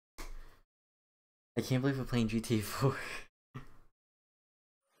I can't believe we're playing GTA 4.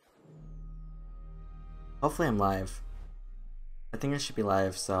 Hopefully I'm live. I think I should be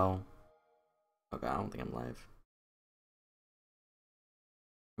live, so... Okay, I don't think I'm live.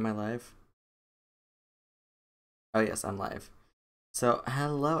 Am I live? Oh yes, I'm live. So,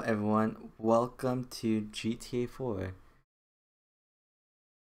 hello everyone. Welcome to GTA 4.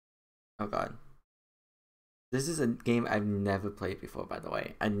 Oh god. This is a game I've never played before, by the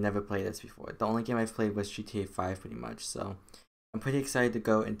way. I never played this before. The only game I've played was GTA 5 pretty much, so... I'm pretty excited to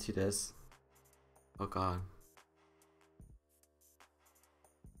go into this. Oh god.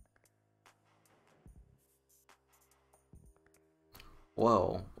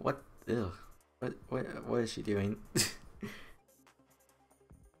 Whoa. What? Ugh. What is she doing?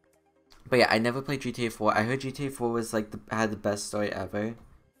 But yeah, I never played GTA 4. I heard GTA 4 was like had the best story ever.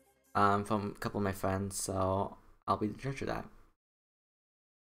 From a couple of my friends, so I'll be the judge of that.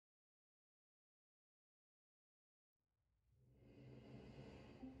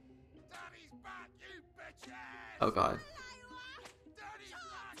 Oh god.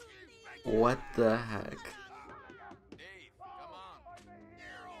 What the heck?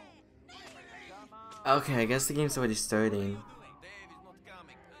 Okay, I guess the game's already starting.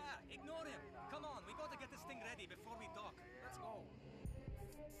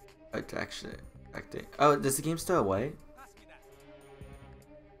 Actually, acting. Oh, does the game start away?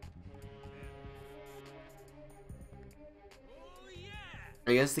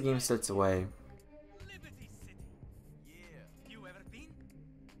 I guess the game starts away.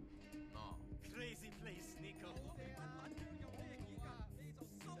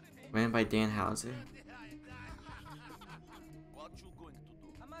 Ran by Dan Houser.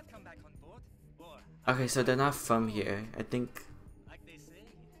 Okay, so they're not from here. I think.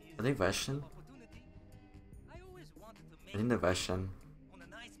 Are they Russian? I think they're Russian.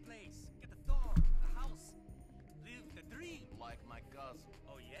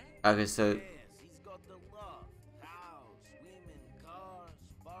 Okay, so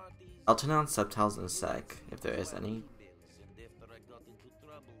I'll turn on subtitles in a sec, if there is any.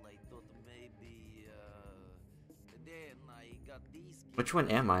 Which one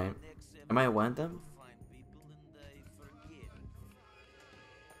am I? Am I one of them?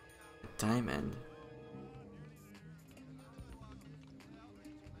 Diamond.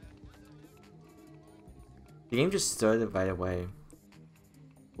 The game just started right away.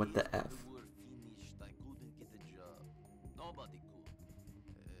 What the F?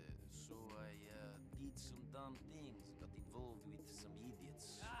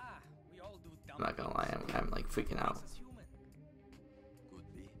 I'm not gonna lie, I'm like freaking out.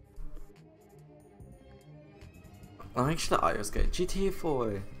 I'll make sure the audio's good. GTA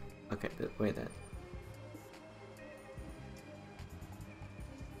 4! Okay, wait then.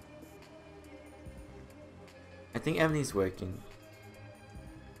 I think everything's working.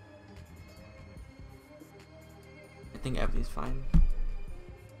 I think everything's fine.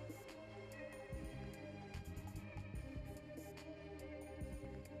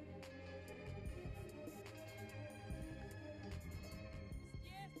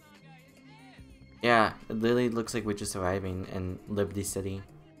 Yeah, it literally looks like we're just arriving in Liberty City.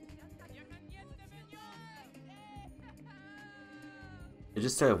 It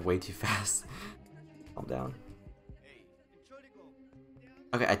just started way too fast. Calm down.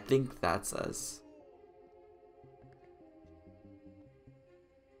 Okay, I think that's us.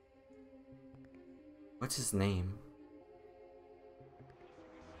 What's his name?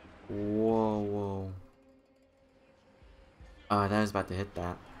 Whoa. Oh, that was about to hit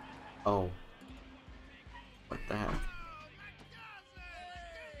that. Oh. What the heck?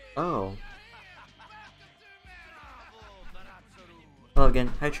 Oh. Hello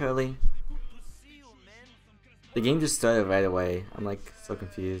again. Hi, Charlie. The game just started right away. I'm like so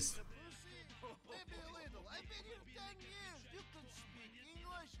confused.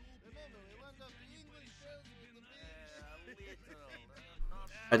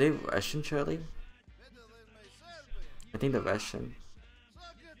 Are they Russian, Charlie? I think they're Russian.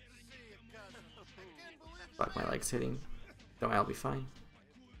 Fuck, my leg's hitting. Don't worry, I'll be fine.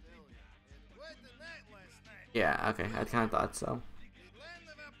 Yeah, okay, I kinda thought so.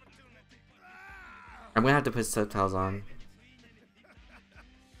 I'm gonna have to put subtitles on.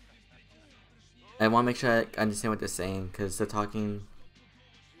 I wanna make sure I understand what they're saying, because they're talking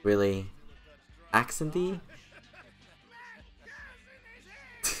really accenty.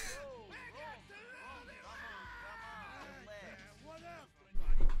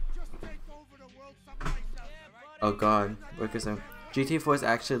 Oh god, look at some. GTA 4 is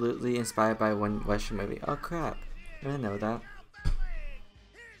actually inspired by one Russian movie. Oh crap, I didn't know that.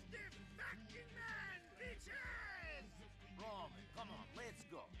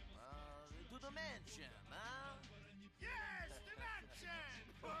 the mansion, huh? Yes, the mansion!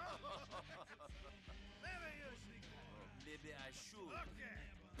 Never usually. Maybe I should. Okay.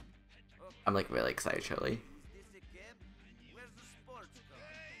 I'm like really excited, Charlie. Is this a cab? Where's the sports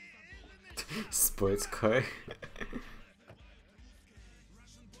car? Sports car.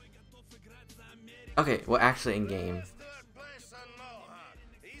 Okay, well actually in game.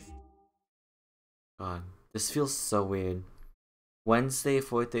 God, this feels so weird. Wednesday,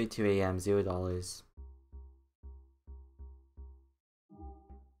 4:32 a.m. $0.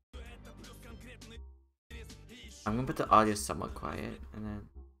 I'm gonna put the audio somewhat quiet and then.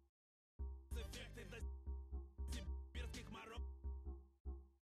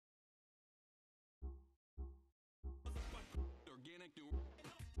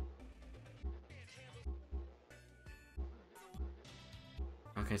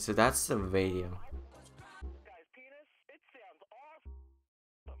 Okay, so that's the radio.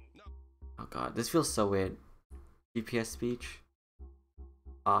 Oh god, this feels so weird. GPS speech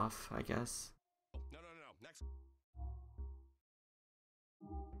off, I guess. No. Next.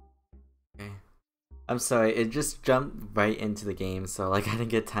 Okay. I'm sorry, it just jumped right into the game, so like I didn't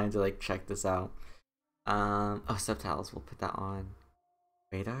get time to like check this out. Oh, subtitles, we'll put that on.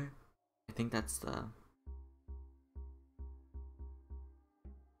 Radar? I think that's the...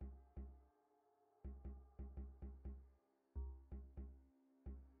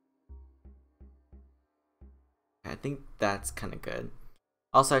 I think that's kind of good.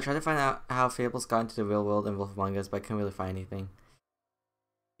 Also, I tried to find out how Fables got into the real world in Wolf Among Us, but I couldn't really find anything.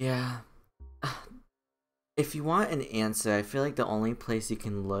 Yeah. If you want an answer, I feel like the only place you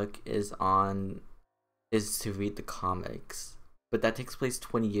can look is to read the comics. But that takes place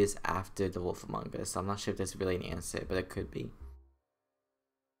 20 years after The Wolf Among Us, so I'm not sure if there's really an answer, but it could be.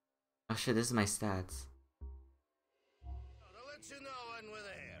 Oh shit, this is my stats.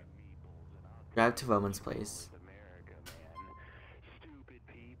 Drive to Roman's place.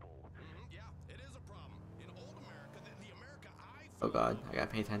 Oh god, I gotta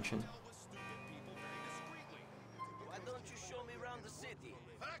pay attention. Why don't you show me around the city?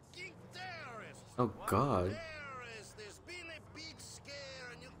 Fucking terrorists! Oh god. Terrorists! There's been a big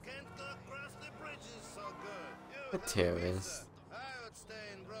scare and you can't go across the bridges so good. What terrorist? I would stay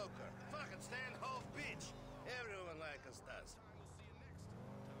in Broker. Fucking stay in Hove Beach. Everyone like us does.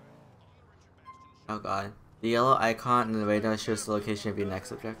 Oh god. The yellow icon on the radar shows the location of your next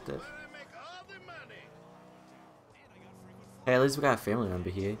objective. Hey, at least we got a family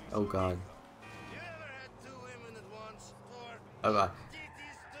member here. Oh god. Oh god.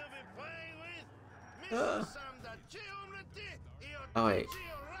 Oh wait.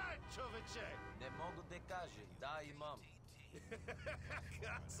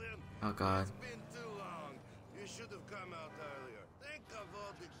 Oh god. It's been too long. You should have come out earlier. Think of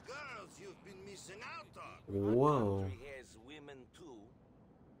all the girls you've been missing out on. Whoa. Has women too.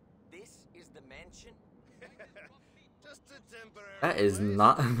 This is the mansion. Just a temporary That is place.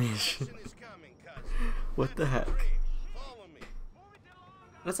 not a mansion. Is coming, cousin. What the heck? Follow me.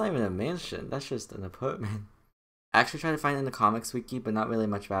 That's not even a mansion. That's just an apartment. I actually tried to find it in the comics wiki, but not really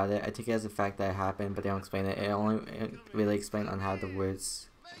much about it. I take it as a fact that it happened, but they don't explain it. It only really explained on how the worlds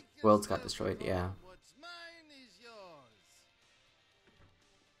got destroyed. Yeah. What's mine is yours.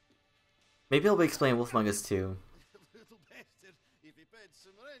 Maybe it'll be explained in Wolf Among Us 2. Little bastard. If he paid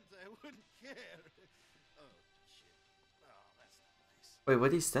some rent, I wouldn't care. Oh, shit. Oh, that's not nice. Wait,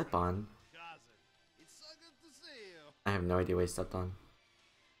 what did he step on? Cousin, it's so good to see you. I have no idea what he stepped on.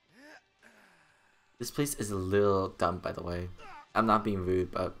 This place is a little dumb, by the way. I'm not being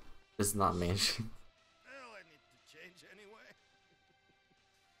rude, but this is not a mansion. Well, I need to change anyway.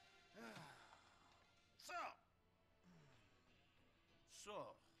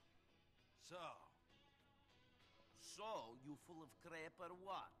 So, you full of crap or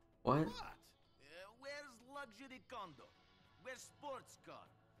what? What? Where's luxury condo? Where's sports car?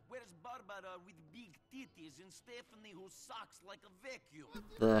 Where's Barbara with big titties and Stephanie who sucks like a vacuum?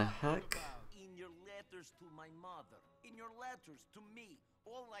 The heck? In your letters to my mother, in your letters to me,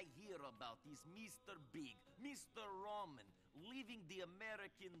 all I hear about is Mr. Big, Mr. Roman, living the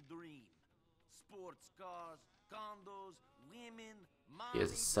American dream. Sports cars, condos, women, money. He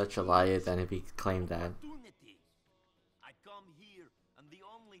is such a liar then if he claimed that. Opportunity. I come here and the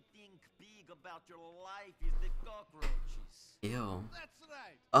only thing big about your life is the cockroaches. Ew. That's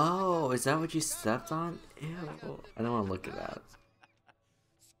right. Oh, is that what you stepped on? Ew. I don't want to look at that.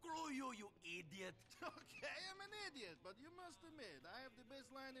 Screw you, you idiot. Okay, I'm an idiot, but you must admit, I have the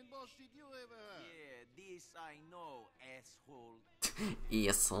best line in bullshit you ever heard. Yeah, this I know, asshole.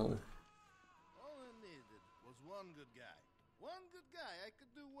 Asshole. All I needed was one good guy. One good guy I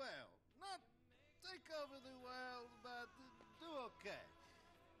could do well. Not over the world, but do okay.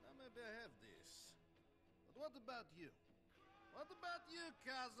 Now maybe I have this. But what about you? What about you,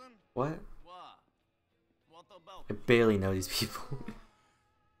 cousin? What? What about I barely know these people.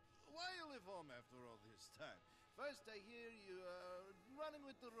 Why you leave home after all this time? First I hear you running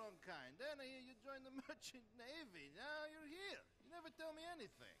with the wrong kind. Then I hear you join the merchant navy. Now you're here. You never tell me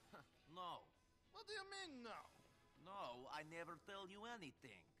anything. No. What do you mean, no? No, I never tell you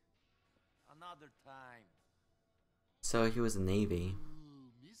anything. Another time. So he was a Navy. Ooh,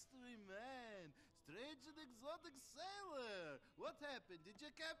 mystery man. Strange and exotic sailor. What happened? Did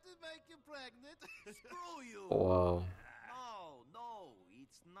your captain make you pregnant? Screw you! Whoa. No,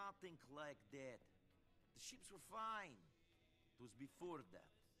 it's nothing like that. The ships were fine. It was before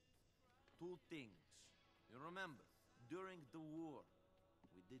that. Two things. You remember, during the war,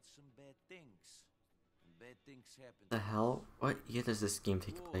 we did some bad things. And bad things happened. The hell? What year does this game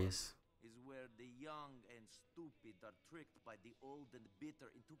take War place? is where the young and stupid are tricked by the old and bitter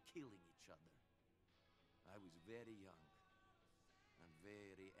into killing each other. I was very young and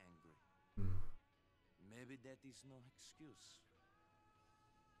very angry. Maybe that is no excuse.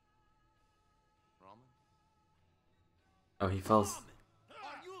 Roman? Oh, he falls. Roman!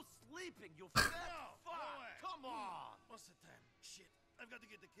 Are you sleeping, you fat fuck? way. Come on! What's the time? Shit. I've got to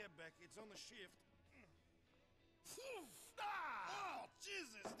get the cab back. It's on the shift. Oh,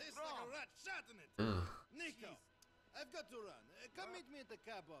 Jesus! Tastes like a rat shot in it. Ugh. Niko, I've got to run. Come meet me at the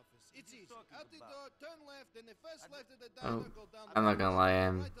cab office. It's easy. Out the door, turn left, and the first left at the diner, go down. I'm not gonna lie,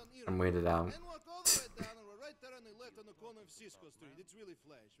 right on I'm weirded out. Then walk all the way down, and we're right there on the left on the corner of Cisco Street. It's really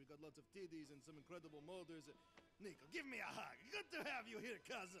flash. We got lots of TDs and some incredible molders. Niko, give me a hug. Good to have you here,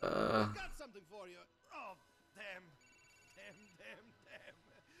 cousin. I've got something for you. Oh, damn.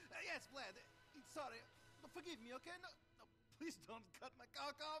 Yes, Vlad. Sorry. Forgive me, okay? No, please don't cut my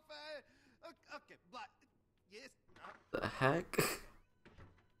cock off. Okay, Vlad. Yes. No. The heck?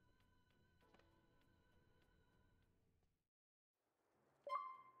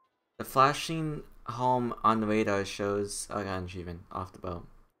 The flashing home on the radar shows I got an achievement off the boat.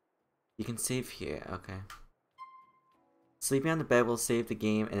 You can save here, okay. Sleeping on the bed will save the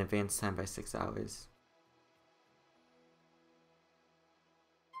game in advance time by 6 hours.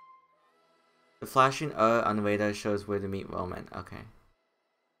 The flashing on the radar shows where to meet Roman, okay.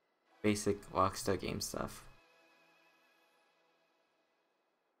 Basic Rockstar Games stuff.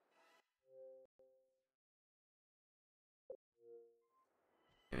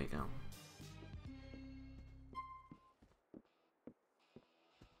 There we go.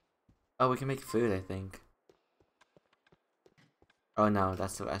 Oh, we can make food, I think. Oh no,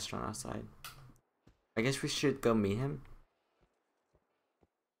 that's the restaurant outside. I guess we should go meet him.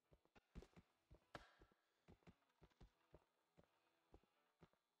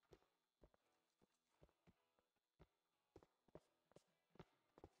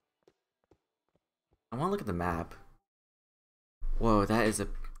 I want to look at the map. Whoa,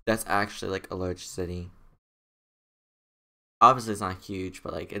 that's actually like a large city. Obviously it's not huge,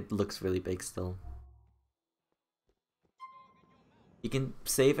 but like it looks really big still. You can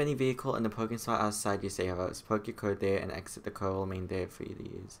save any vehicle in the parking spot outside your save house. Park your car there and exit the car will remain there for you to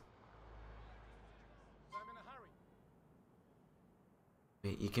use.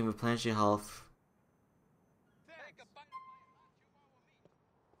 Wait, you can replenish your health.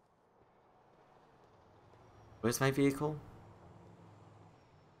 Where's my vehicle?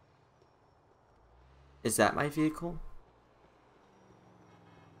 Is that my vehicle?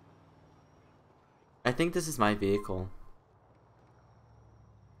 I think this is my vehicle.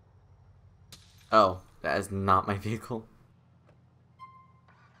 Oh, that is not my vehicle.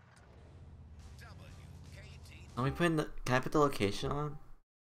 Let me put in the, can I put the location on?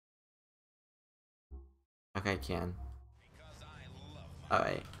 Okay, I can.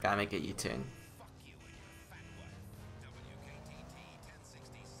 Alright, gotta make a U-turn.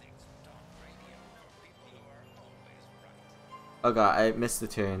 Oh god, I missed the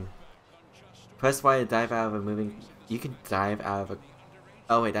turn. Press Y to dive out of a moving... You can dive out of a...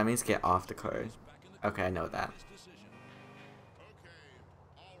 Oh wait, that means get off the car. Okay, I know that.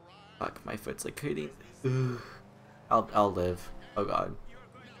 Fuck, my foot's like hurting. Ugh. I'll live. Oh god.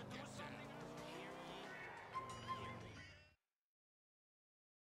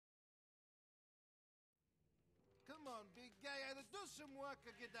 Come on, big guy. Either do some work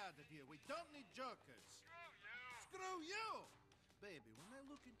or get out of here. We don't need jokers. Screw you! Baby, when I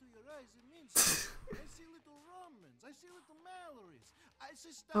look into your eyes, it means I see little Romans. I see little Mallories. I see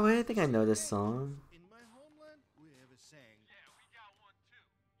stars. Oh wait, I think I know this song. In my homeland, we have a saying. Yeah, we got one too.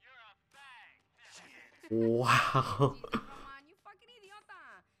 You're a fag. Wow. Come on, you fucking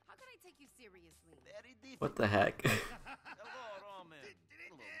idiota. How can I take you seriously? There What the heck? Hello, Roman.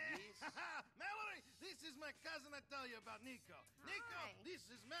 Hello, miss. Mallory, this is my cousin I tell you about, Niko. Niko, Hi. this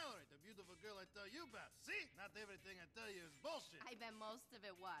is Mallory, the beautiful girl I tell you about. See? Not everything I tell you is bullshit. I bet most of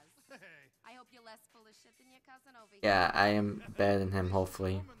it was. Hey. I hope you're less full of shit than your cousin over here. Yeah, I am better than him,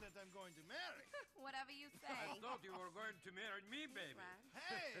 hopefully. This is the woman that I'm going to marry. Whatever you say. I thought you were going to marry me, baby. Vlad.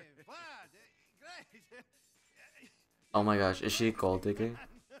 Hey, Vlad. Great. Oh my gosh, is she a gold digger?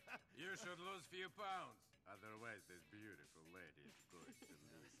 You should lose few pounds. Otherwise, this beautiful lady is going to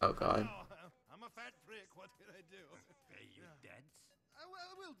lose. Oh god. I'm a fat prick. What can I do? Pay you debts? I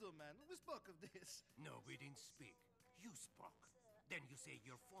will do, man. We spoke of this. No, we didn't speak. You spoke. Then you say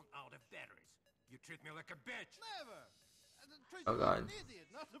your phone out of batteries. You treat me like a bitch. Never. Treat Oh, you like God. an idiot,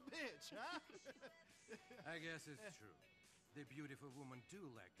 not a bitch, huh? I guess it's true. The beautiful woman do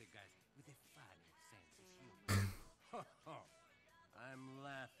like the guys with a funny sense of humor. I'm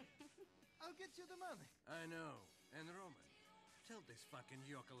laughing. I'll get you the money. I know. And Roman, tell this fucking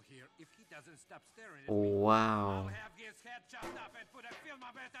yokel here if he doesn't stop staring at me, Wow. I'll have his head chopped up and put a film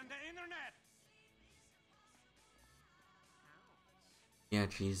of it on the internet. Yeah,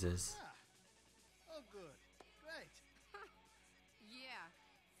 Jesus. Ah. Oh, good. Great. Yeah,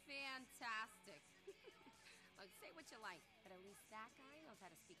 fantastic. Look, say what you like, but at least that guy knows how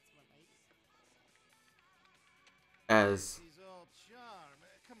to speak to a lady. As He's all charm.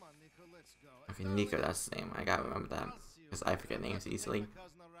 Come on, Niko, let's go. okay, Niko, that's his name. I gotta remember that I'll see you because I later. forget names Take easily. my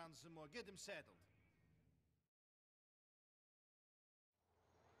cousin around some more. Get him settled.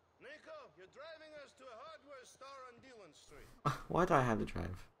 Niko, you're driving us to a hardware store on Dillon Street. Why do I have to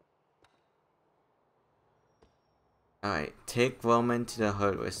drive? Alright, take Roman to the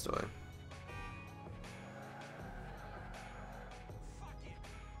hardware store.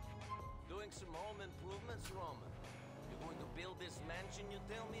 Doing some home improvements, Roman. You're going to build this mansion you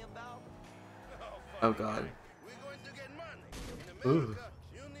tell me about? Oh god. We're going to get money. In Ooh. America,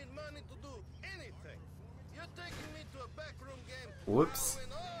 you need money to do anything. You're taking me to a backroom game. Whoops. Now,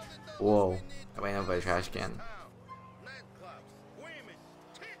 in all the dollars Whoa. we need to I ran over a build trash this can. town. Nightclubs, women,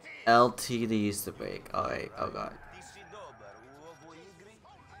 titties. LT to use the brake. Alright, oh god. Ti si dobar u ovoj igri?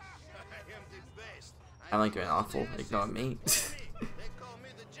 I am the best. I'm like doing awful. Ignore me. They call me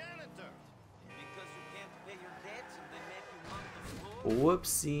the janitor. Because you can't pay your debts and they make you mop the floor?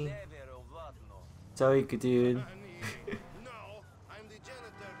 Whoopsie. Neverovatno. Sorry, good dude. No, I'm the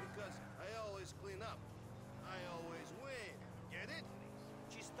janitor because I always clean up. I always win. Get it?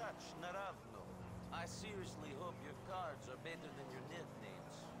 Чистач наравно. I seriously hope your cards are better than your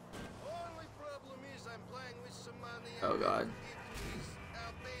nicknames. Only problem is I'm playing with some money. Oh, God. Give to these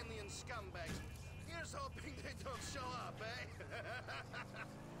Albanian scumbags. Here's hoping they don't show up, eh?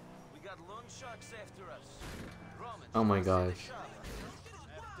 We got loan sharks after us. Roman, Oh my pass in the gosh. shop.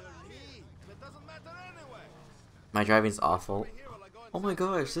 After me. That doesn't matter anyway. My driving's awful. Here while I go Oh my inside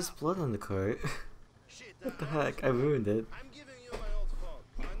the gosh, there's warehouse. blood on the cart. Shit, What the heck? I ruined it. I'm giving you my old phone.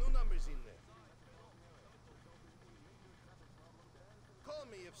 My new number's in there. Call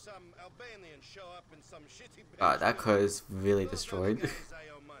me if some Albanians show up in some shitty God, that Bentley. car is really Those are the destroyed. guys I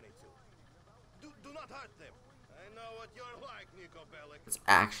owe money to. Do not hurt them. I know what you're like, Niko Bellic. It's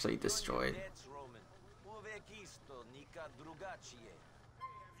actually destroyed. That's Roman. Uvek isto, nikad drugačije.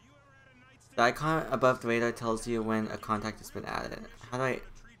 The icon above the radar tells you when a contact has been added. How do I...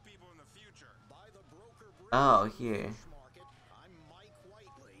 Oh, here.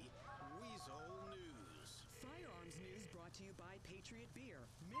 Firearms news brought to you by Patriot Beer.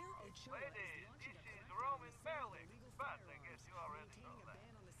 Mayor Ochoa Ladies, this is Roman Bellic, but I guess you already know that.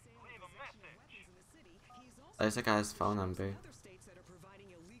 Leave a message. At least I got his phone number. Other states that are providing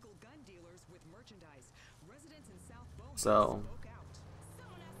illegal gun dealers with merchandise. Residents in South Bowman So... spoke out.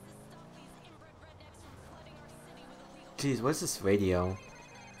 Jeez, what's this radio?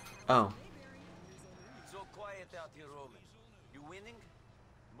 Oh. It's so quiet out here, Roman. You winning?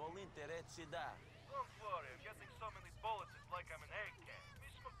 Mol interes si da. Don't worry, getting so many bullets is like I'm an egg can.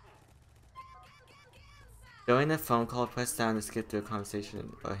 Miss McCool. During the phone call, press down to skip through a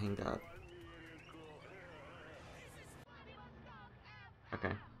conversation or hang up.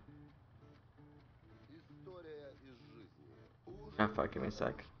 Okay. Ah, fuck, give me a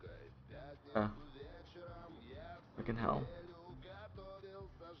sec. Fucking hell.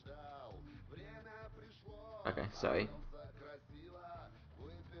 Okay, sorry.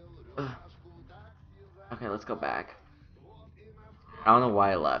 Ugh. Okay, let's go back. I don't know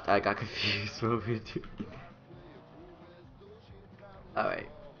why I left. I got confused. What were we doing? Alright.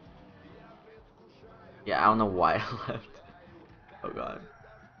 Yeah, I don't know why I left. Oh god.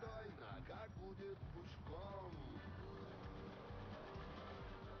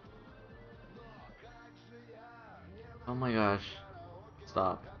 Oh my gosh.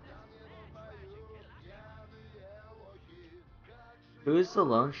 Stop. Who is the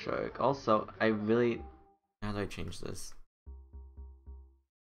loan shark? Also, I really... How do I change this?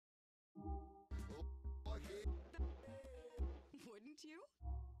 Wouldn't you?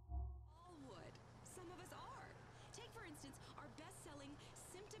 All would. Some of us are. Take, for instance, our best-selling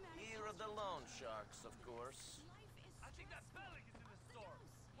symptomatic... Here are the loan sharks, of course. I think that Bellic is in the store.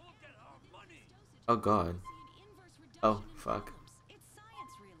 We'll get our money. Oh god. Oh, fuck. It's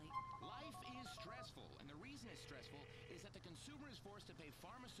science, really. Life is stressful, and the reason it's stressful is that the consumer is forced to pay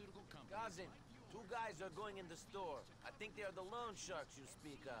pharmaceutical companies. Cousin, two guys are going in the store. I think they are the loan sharks you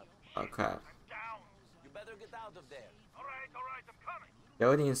speak of. Oh crap. Down. You better get out of there. All right, I'm coming.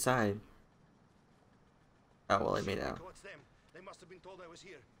 Go on the inside. Oh well, I made it out. What's them? They must have been told I was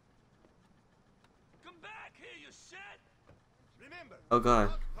here. Come back here, you shit. Remember, Oh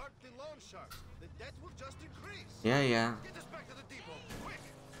god. hurt the loan sharks. The debt will just increase. Yeah, yeah. Get us back to the depot, quick!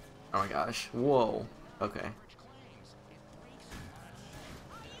 Oh my gosh. Whoa. Okay.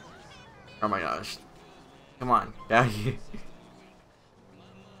 Oh my gosh. Come on. Down here.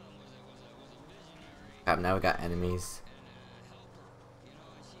 Now we got enemies.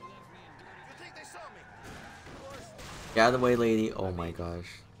 You think they saw me? Get out of the way, lady. Oh my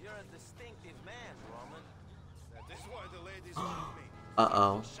gosh. You're a distinctive man, Roman. That is why the ladies love me.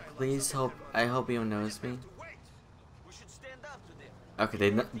 Uh-oh. Please hope... I hope you don't notice me. Wait! We should stand up to them. Okay,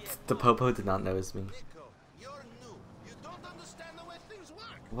 the Popo did not notice me. Niko, you're new. You don't understand the way things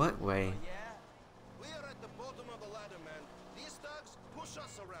work. What way? Yeah? We are at the bottom of the ladder, man. These thugs push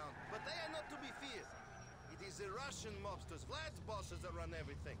us around, but they are not to be feared. It is the Russian mobsters, Vlad's bosses that run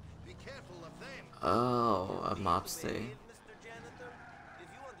everything. Be careful of them. Oh, a mobster. Mr. Janitor? If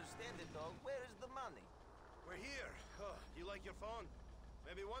you understand it all, where is the money? We're here. Oh, you like your phone?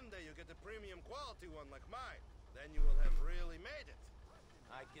 Maybe one day you'll get a premium quality one like mine. Then you will have really made it.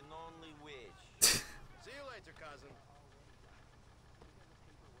 I can only wish. See you later, cousin.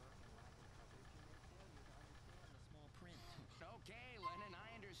 Okay, Lennon,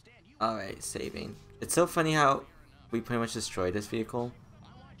 I understand. You Alright, saving. It's so funny how we pretty much destroyed this vehicle. I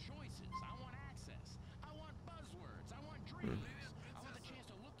want choices. I want access. I want buzzwords. I want dreams. I want the chance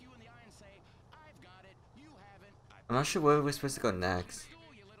to look you in the eye and say, I've got it, you haven't. I'm not sure where we're supposed to go next.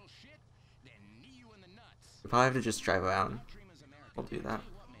 School, you little shit. Then knee you in the nuts. We probably have to just drive around. Dream is America. We'll do that. Tell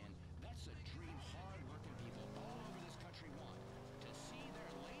you what, man, that's a dream hard-working people all over this country want. To see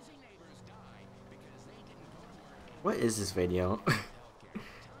their lazy neighbors die because they didn't go to work. What is this video?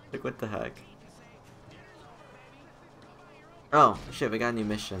 Like, what the heck? Oh, shit, we got a new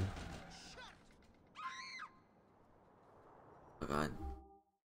mission. Oh god.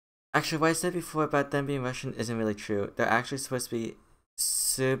 Actually, what I said before about them being Russian isn't really true. They're actually supposed to be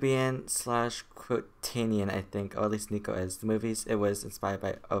Serbian / Croatian, I think, or at least Niko is. The movies, it was inspired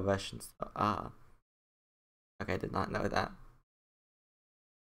by a Russian. Ah. Okay, I did not know that.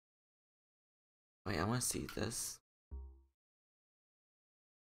 Wait, I want to see this.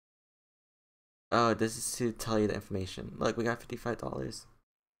 Oh, this is to tell you the information. Look, we got $55.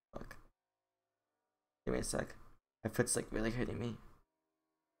 Fuck. Give me a sec. My foot's like really hurting me.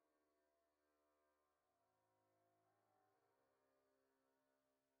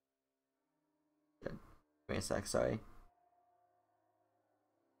 Good. Give me a sec, sorry.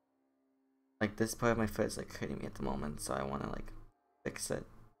 Like, this part of my foot is like hurting me at the moment, so I want to like fix it.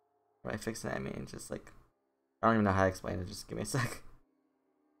 When I fix it, I mean just like, I don't even know how to explain it, just give me a sec.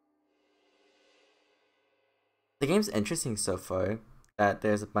 The game's interesting so far, that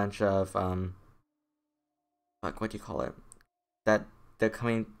there's a bunch of, fuck, what do you call it? That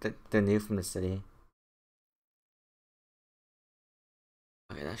they're new from the city.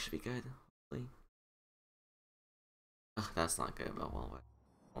 Okay, that should be good, hopefully. Ugh, that's not good, but well,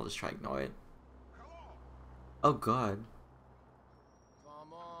 I'll just try to ignore it. Oh god.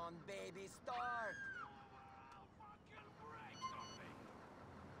 Come on, baby, start.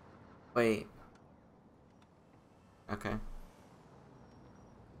 Wait. Okay.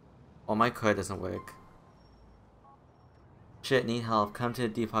 Well, my card doesn't work. Shit, need help. Come to the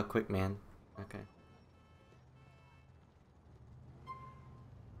depot quick, man. Okay.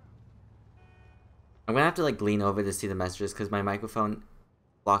 I'm gonna have to like lean over to see the messages because my microphone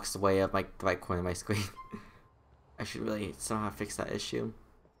blocks the way of like the right corner of my screen. I should really somehow fix that issue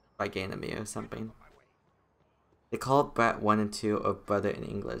by getting a mirror or something. They call it Brat 1 and 2 or Brother in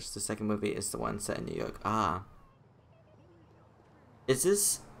English. The second movie is the one set in New York. Ah.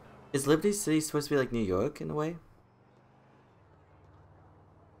 Is Liberty City supposed to be like New York in a way?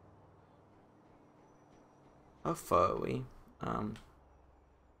 How far are we? What?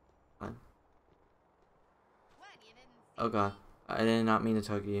 What, you didn't Oh god. I did not mean to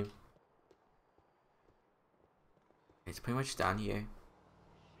tug you. It's pretty much down here.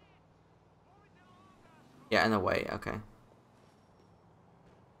 Yeah, in a way, okay.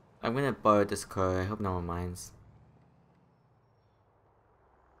 I'm gonna borrow this car, I hope no one minds.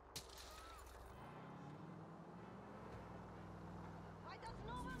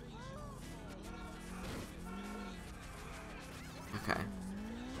 Okay.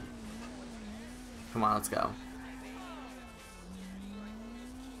 Come on, let's go.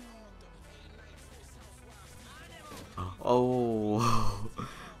 Oh,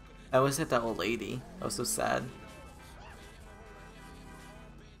 I almost hit that old lady. That was so sad.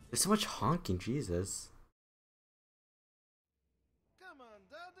 There's so much honking, Jesus. Come on,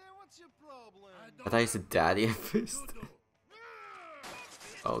 Daddy, what's your problem? I thought you said daddy at first.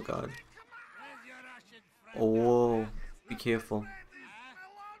 Oh god. Oh, whoa. Be careful.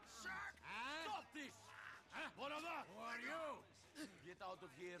 Get out of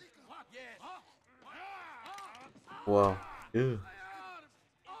here. Yes. Whoa. Ew.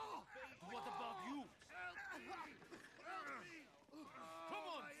 What about you? Come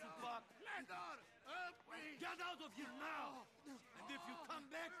on, Tupac. Get out of here now. And if you come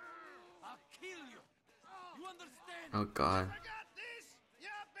back, I'll kill you. You understand? Oh god. I got this!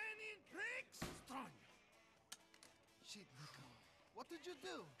 Yeah, Benny pricks! Strong. Shit, Niko. What did you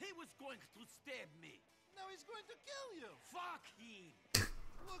do? He was going to stab me. Now he's going to kill you! Fuck him.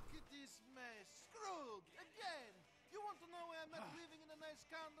 Look at this mess. Screwed! Again! You want to know why I'm not living in a nice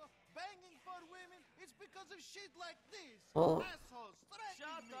condo? Banging for women? It's because of shit like this! Oh. Assholes!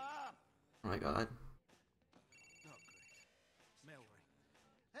 Shut threatening me. up. Oh my god. Oh, great. Mallory.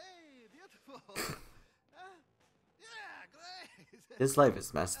 Hey, beautiful! Yeah, great! This life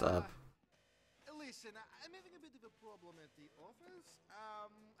is messed up. Listen, I'm having a bit of a problem at the office.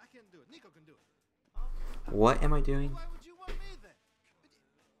 I can't do it. Niko can do it. What am I doing? Why would you want me then?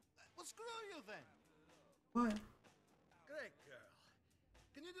 Well, screw you then. What? Great girl.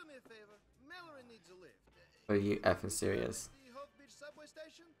 Can you do me a favor? Mallory needs a lift. Are you effing serious? The Hope Beach subway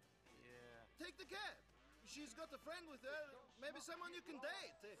station? Yeah. Take the cab. She's got a friend with her. Maybe someone you can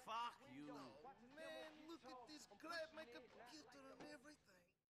date. Fuck you. Oh, man, look at this crap. My computer and everything.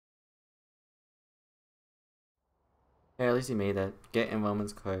 Yeah, at least you made it. Get in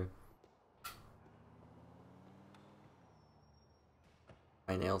Roman's car.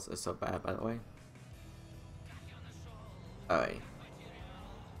 My nails are so bad, by the way. Alright.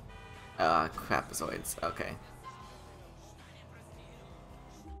 Crapazoids. Okay.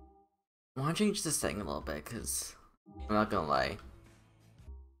 I want to change the setting a little bit, because I'm not gonna lie.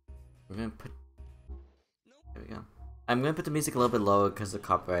 I'm gonna put... There we go. I'm gonna put the music a little bit lower because of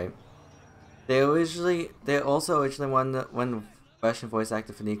copyright. They also originally wanted one Russian voice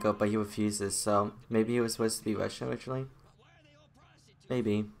actor for Niko, but he refuses, so maybe he was supposed to be Russian originally?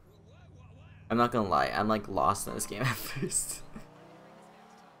 Maybe. I'm not gonna lie, I'm like lost in this game at first.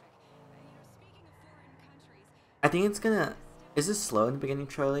 I think it's gonna... Is it slow in the beginning,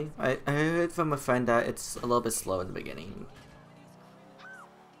 Charlie? I heard from a friend that it's a little bit slow in the beginning.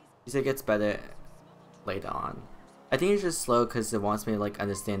 He said it gets better later on. I think it's just slow because it wants me to like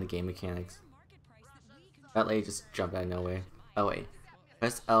understand the game mechanics. That lady just jumped out of nowhere. Oh wait.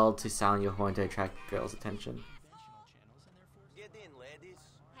 Press L to sound your horn to attract girls' attention. Get in, ladies.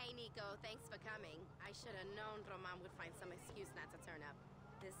 Hey, Niko, thanks for coming. I should have known Roman would find some excuse not to turn up.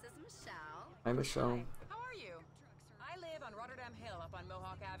 This is Michelle. Hi, Michelle. How are you? I live on Rotterdam Hill up on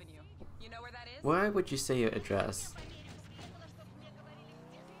Mohawk Avenue. You know where that is? Why would you say your address?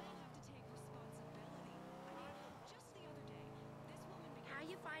 How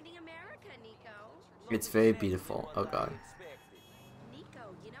you finding America, Niko? It's very beautiful. Oh god.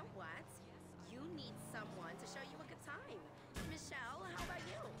 Niko, you know what? You need someone to show you a good time. Michelle, how about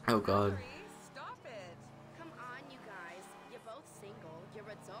you? Oh god. Stop it. Come on, you guys. You're both single. You're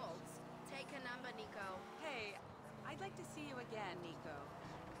adults. Take a number, Niko. Hey, I'd like to see you again, Niko.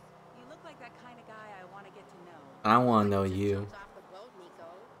 You look like that kind of guy I want to get to know. I want to know Just you. jumped off the boat, Niko.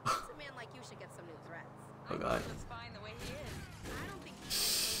 A man like you should get some new threats. Oh god. He looks fine the way he is. I don't think you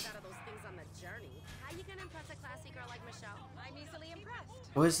can out of those things on the journey. How you gonna impress a classy girl like Michelle? I'm easily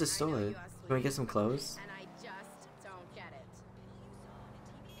impressed. What is the store? Can we get some clothes? And I just don't get it.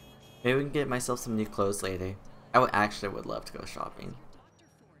 Maybe we can get myself some new clothes later. I would love to go shopping.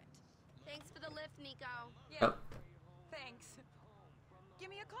 Thanks for the lift, Niko. Yeah. Oh, Thanks. Give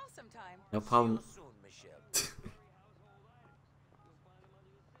me a call sometime. no problem. See you soon, Michelle.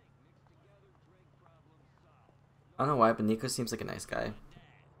 I don't know why, but Niko seems like a nice guy.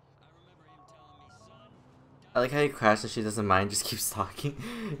 I like how he crashed and she doesn't mind, just keeps talking.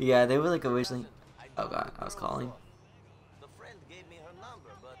 Yeah, they were like originally... Oh god, I was calling.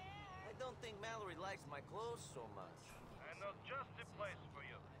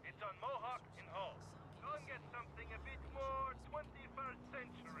 Mohawk and all. Go and get something a bit more 21st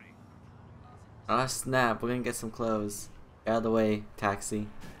century. Oh snap, we're gonna get some clothes. Get out of the way, taxi.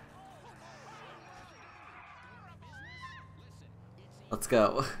 Let's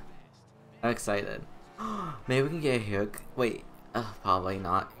go. I'm excited. Maybe we can get a haircut. Wait, probably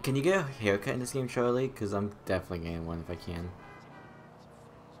not. Can you get a haircut in this game, Charlie? Because I'm definitely getting one if I can.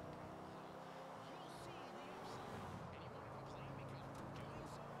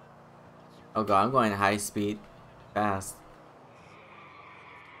 Oh god, I'm going high speed. Fast.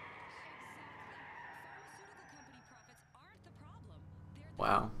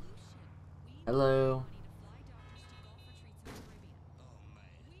 Wow. Hello.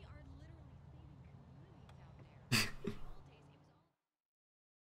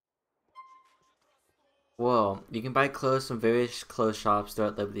 Whoa, you can buy clothes from various clothes shops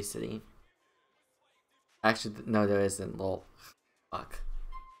throughout Liberty City. Actually, no, there isn't. Lol. Fuck.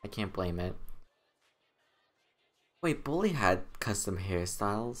 I can't blame it. Wait, Bully had custom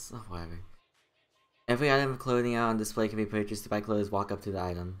hairstyles? Oh, whatever. Every item of clothing out on display can be purchased to buy clothes. Walk up to the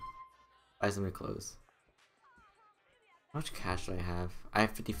item. Buy some new clothes. How much cash do I have? I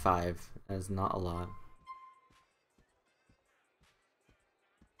have 55. That is not a lot.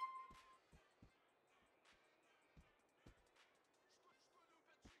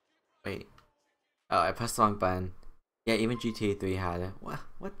 Wait. Oh, I pressed the wrong button. Yeah, even GTA 3 had it. What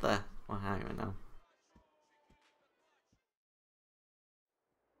the? Well, I don't even know.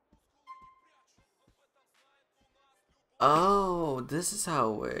 Oh, this is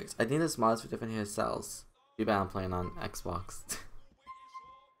how it works. I think there's mods for different hairstyles. Too bad I'm playing on Xbox.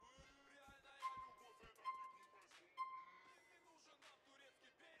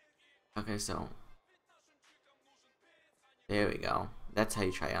 Okay, so there we go. That's how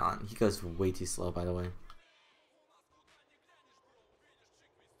you try it on. He goes way too slow, by the way.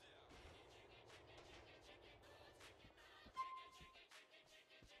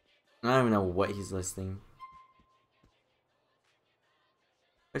 I don't even know what he's listing.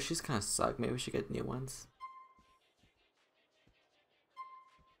 But she's kind of suck. Maybe we should get new ones.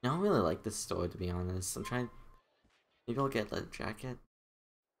 I don't really like this store, to be honest. I'm trying. Maybe I'll get a jacket.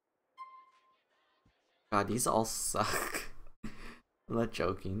 God, these all suck. I'm not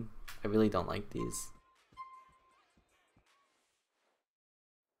joking. I really don't like these.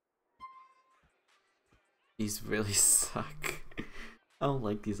 These really suck. I don't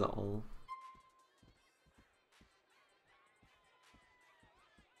like these at all.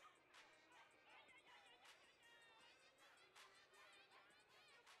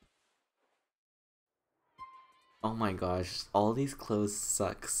 Oh my gosh, all these clothes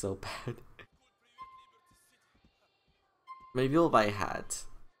suck so bad. Maybe we'll buy a hat.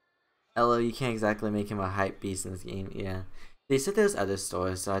 Hello, you can't exactly make him a hype beast in this game, yeah. They said there's other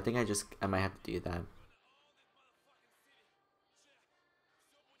stores, so I think I might have to do that.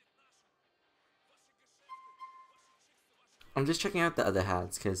 I'm just checking out the other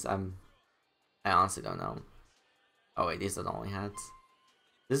hats, because I honestly don't know. Oh wait, these are the only hats.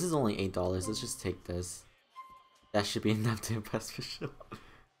 This is only $8, let's just take this. That should be enough to impress for sure.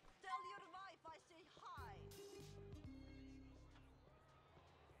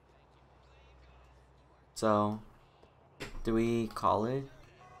 So, do we call it?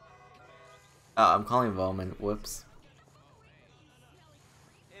 Oh, I'm calling Roman. Whoops.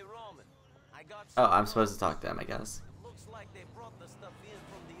 Hey, Roman, I got Oh, I'm supposed to talk to them, I guess. Looks like they brought the stuff in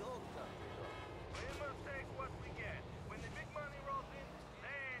from the old country. We must take what we get. When the big money rolls in,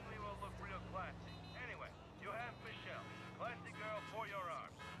 then we will look real classy. Anyway, you have Michelle, classy girl for your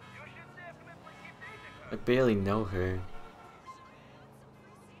arms. You should definitely keep dating her. I barely know her.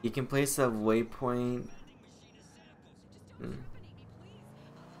 You can place a waypoint.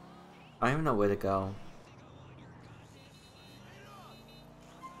 I don't even know where to go.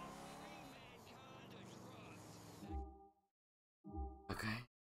 Okay.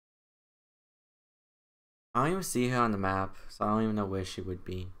 I don't even see her on the map, so I don't even know where she would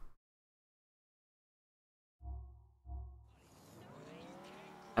be.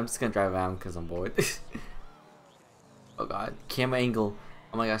 I'm just gonna drive around because I'm bored. Oh god, camera angle.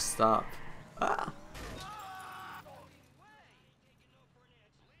 Oh my gosh, stop. Ah.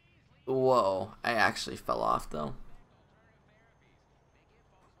 Whoa, I actually fell off though.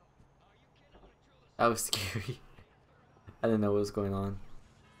 That was scary. I didn't know what was going on.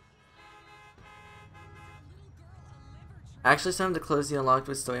 Actually, some of the clothes you unlocked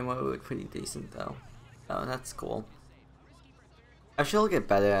with story mode were pretty decent though. Oh, that's cool. I'm sure it'll get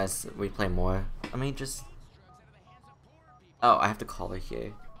better as we play more. I mean, just... Oh, I have to call her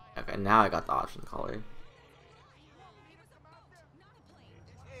here. Okay, now I got the option to call her.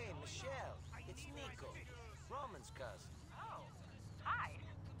 Hey, cousin. Oh, hi.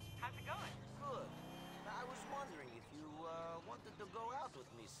 How's it going? Good. I was wondering if you wanted to go out with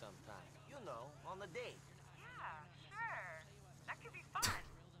me sometime. You know, on a date. Yeah, sure. That could be fun.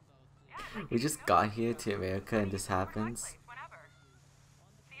 Yeah, I'd like We to just go. got here to America and this Over to my happens. place whenever.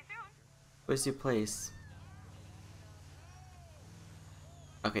 See you soon. Where's your place?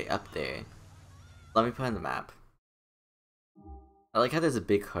 Okay, up there. Let me put on the map. I like how there's a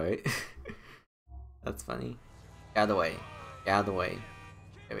big heart. That's funny. Get out of the way. Get out of the way.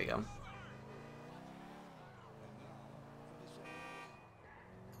 There we go.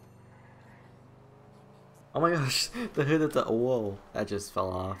 Oh my gosh, the hood of the whoa, that just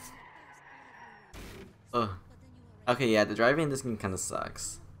fell off. Ugh. Okay, yeah, the driving in this game kinda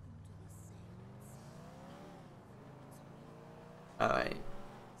sucks. Alright.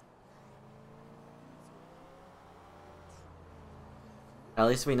 At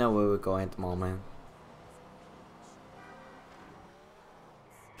least we know where we're going at the moment.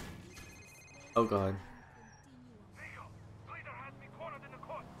 Oh god.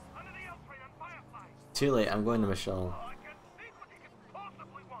 Too late, I'm going to Michelle. I can think what he could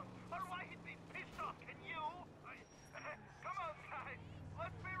possibly want, or why he'd be pissed off. Can you? Come on, guys.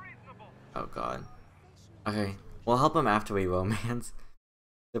 Let's be reasonable. Oh god. Okay, we'll help him after we romance.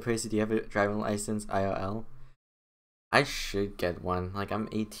 So Percy, do you have a driving license IRL? I should get one. Like, I'm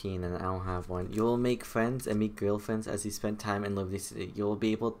 18 and I don't have one. You will make friends and meet girlfriends as you spend time in Liberty City. You will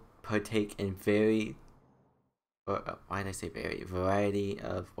be able to partake in why did I say very? Variety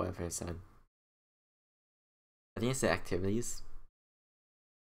of whatever I said. I think I said activities.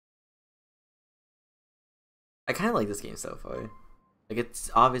 I kind of like this game so far. Like,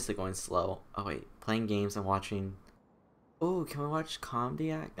 it's obviously going slow. Oh wait, playing games and watching. Oh, can we watch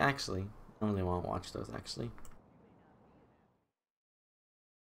comedy? Actually, I don't really want to watch those actually.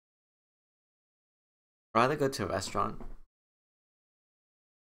 I'd rather go to a restaurant.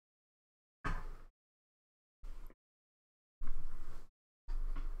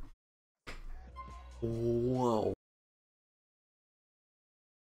 Whoa.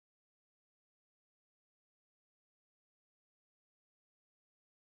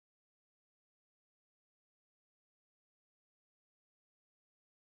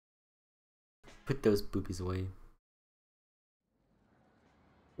 Put those boobies away.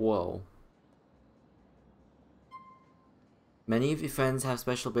 Whoa. Many of your friends have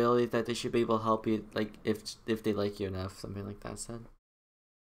special abilities that they should be able to help you, like, if they like you enough, something like that said.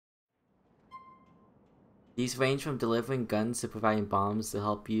 These range from delivering guns to providing bombs to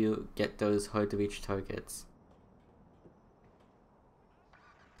help you get those hard-to-reach targets.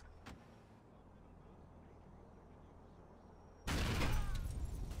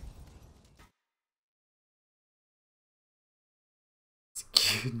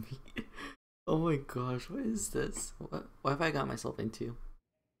 Excuse me. Oh my gosh, what is this? What have I got myself into?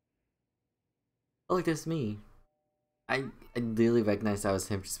 Oh, look, there's me. I literally recognized that was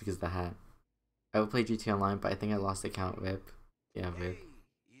him just because of the hat. I would play GT Online, but I think I lost the account. RIP. Yeah, RIP.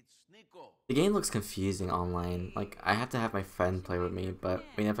 Hey, it's Niko. The game looks confusing online. Like, I have to have my friend play with me, but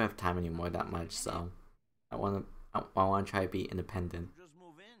we never have time anymore that much, so I wanna try to be independent. You just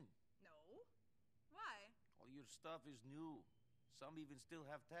move in. No. Why? All your stuff is new. Some even still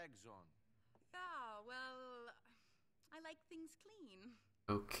have tags on. Yeah, well, I like things clean.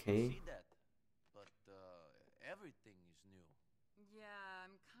 Okay. See that? But everything is new. Yeah,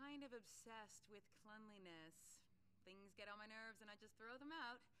 I'm kind of obsessed with cleanliness. Things get on my nerves and I just throw them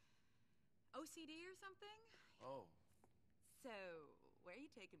out. OCD or something? Oh. So, where are you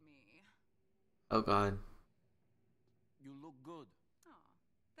taking me? Oh god. You look good. Oh,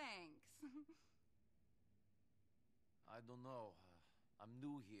 thanks. I don't know. I'm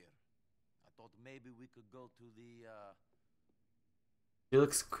new here. I thought maybe we could go to the He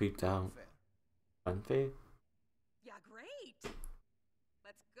looks creeped out. fair. Fun fair? Yeah, great.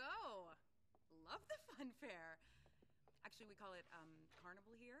 Let's go. Love the fun fair. Actually, we call it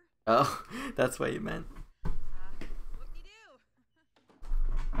carnival here. Oh, that's what you meant. What do you do?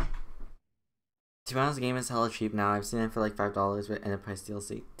 To be honest, the game is hella cheap now. I've seen it for like $5 with Enterprise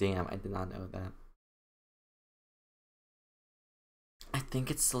DLC. Damn, I did not know that. I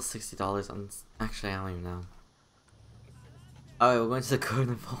think it's still $60 on. Actually, I don't even know. Alright, we're going to the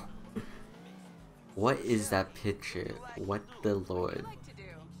carnival. What is that picture? What the What do lord? you like to do?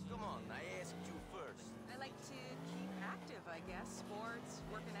 Come on, I asked you first. I like to keep active, I guess. Sports,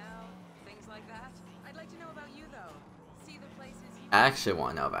 working out, things like that. I'd like to know about you, though. See the places you... I actually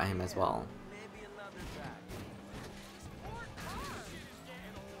want to know about him as well. Maybe another time. Sport car.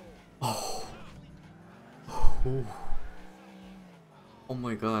 Oh. Oh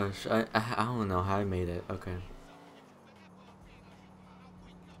my gosh. I don't know how I made it. Okay.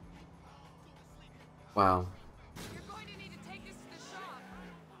 Wow. You're going to need to take this to the shop.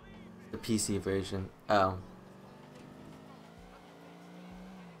 The PC version. Oh.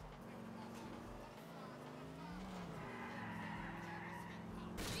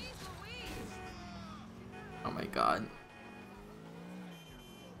 Jeez Louise. Oh my god.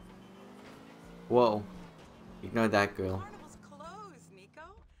 Whoa. Ignore that girl. Carnival's closed,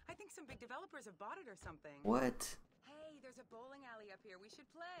 Niko. I think some big developers have bought it or something. What? Hey, there's a bowling alley up here. We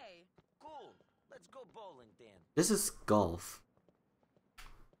should play. Cool. Let's go bowling then. This is golf.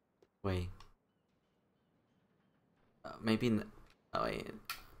 Wait. Maybe. Oh wait.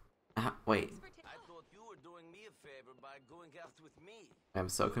 Wait. I thought you were doing me a favor by going out with me. I'm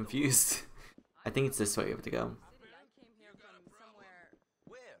so confused. I think it's this way we have to go. I came here from somewhere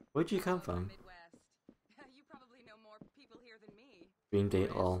Where? Where'd you come from? Midwest. You probably know more people here than me. Dream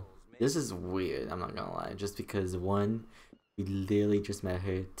date all. This is weird, I'm not gonna lie. Just because one, we literally just met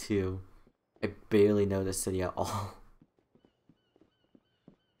her. Two, I barely know the city at all.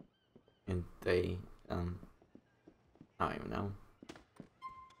 And three, I don't even know.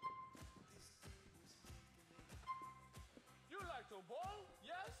 You like to bowl?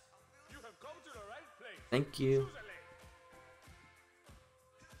 Yes? You have come to the right place. Thank you. Choose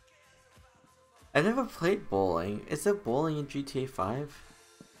a lane. I never played bowling. Is there bowling in GTA 5?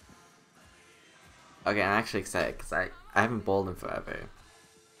 Okay, I'm actually excited because I haven't bowled in forever.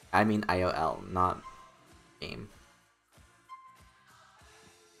 I mean IOL, not game.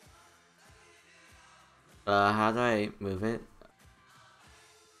 How do I move it?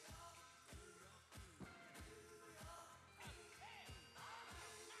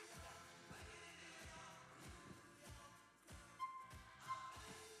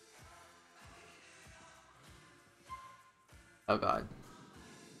 Oh god.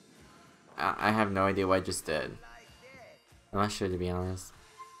 I have no idea what I just did. I'm not sure to be honest.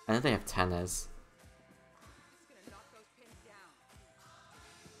 I know they have tennis.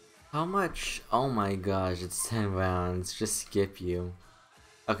 How much? Oh my gosh, it's 10 rounds. Just skip you.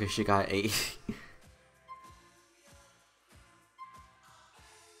 Okay, she got 8.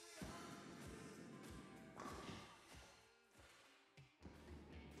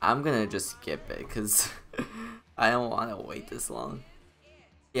 I'm gonna just skip it because I don't want to wait this long.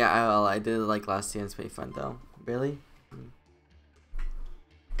 Yeah, I did it like last year. It's pretty fun though. Really?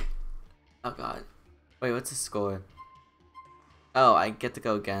 Oh god. Wait, what's the score? Oh, I get to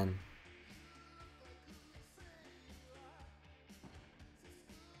go again.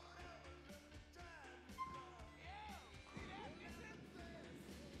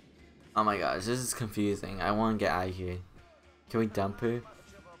 Oh my gosh, this is confusing. I want to get out of here. Can we dump her?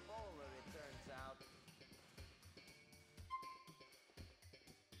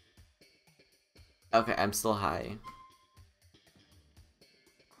 Okay, I'm still high.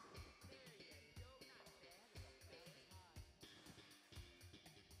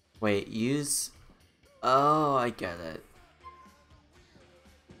 Wait, use... Oh, I get it.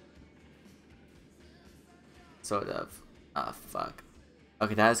 Sort of. Ah, fuck.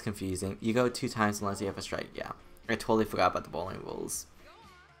 Okay, that is confusing. You go 2 times unless you have a strike. Yeah. I totally forgot about the bowling rules.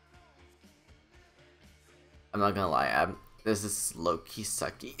 I'm not gonna lie, this is low-key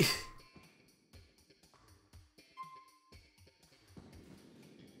sucky.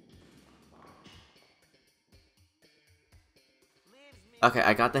 Okay,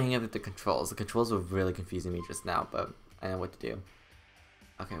 I got the hang of the controls. The controls were really confusing me just now, but I know what to do.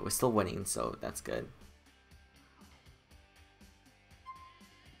 Okay, we're still winning, so that's good.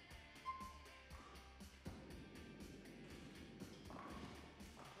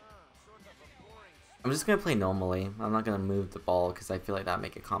 I'm just gonna play normally. I'm not gonna move the ball because I feel like that'd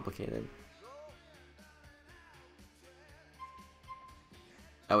make it complicated.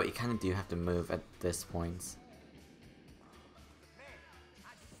 Oh, wait, you kind of do have to move at this point.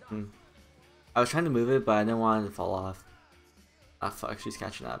 I was trying to move it, but I didn't want it to fall off. Ah, fuck, she's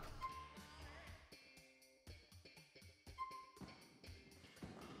catching up.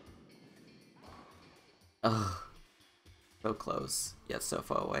 Ugh. So close, yet so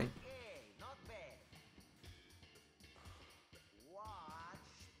far away.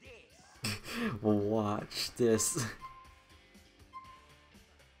 Watch this.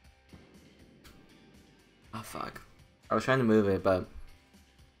 Oh fuck. I was trying to move it, but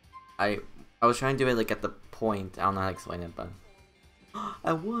I was trying to do it like at the point. I don't know how to explain it, but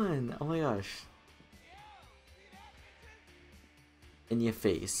I won! Oh my gosh. In your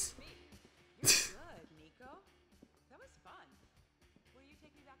face. You're good, Niko. That was fun. Will you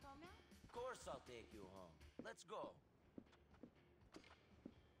take me back home now? Of course I'll take you home. Let's go.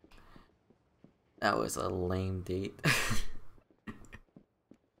 That was a lame date.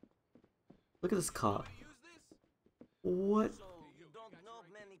 Look look at this cop. What? So you don't know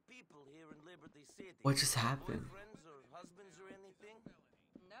many people here in Liberty City. What just happened? Boyfriends or husbands or anything?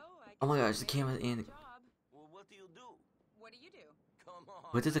 No, I Oh my guess gosh, the camera's in. job. Well, what do you do? What do you do? Come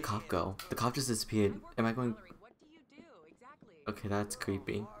on. Where did the cop go? The cop just disappeared. I work Am I with going? Valerie. What do you do exactly? Okay, that's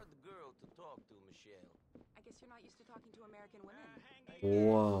creepy. Hard girl to talk to, Michelle. I guess you're not used to talking to American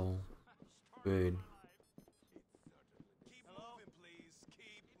women. Whoa. Rude.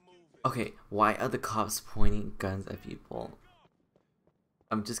 Okay, why are the cops pointing guns at people?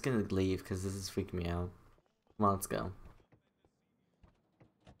 I'm just gonna leave because this is freaking me out. Come on, let's go.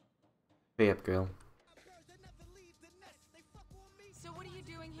 Pay up, girl. So what are you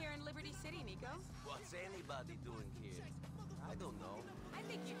doing here in Liberty City, Niko? What's anybody doing here? I don't know. I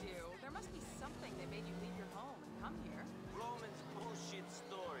think you do. There must be something that made you leave your home and come here. Roman's bullshit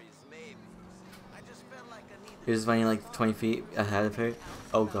stories, maybe. I just felt like I needed. He was running like 20 feet ahead of her.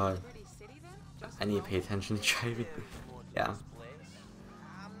 Oh god. Liberty City then? Just I need to pay attention to driving. Yeah.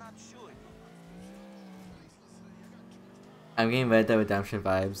 I'm not sure. I'm getting Red Dead Redemption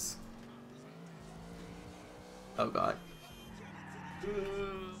vibes. Oh god.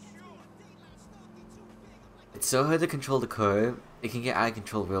 It's so hard to control the curve. It can get out of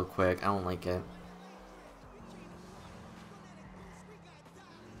control real quick. I don't like it.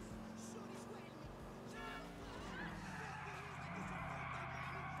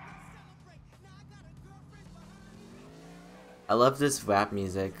 I love this rap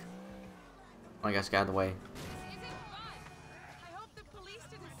music. Oh my gosh, get out of the way. This isn't fun. I hope the police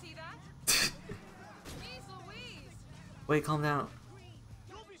didn't see that. Jeez Louise. Wait, calm down.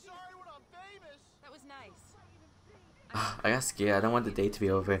 You'll be sorry when I'm famous. That was nice. I got scared. I don't want the date to be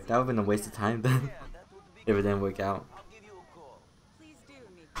over. That would have been a waste of time then. If it didn't work out. I'll give you a call. Please do,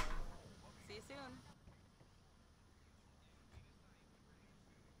 Niko. See you soon.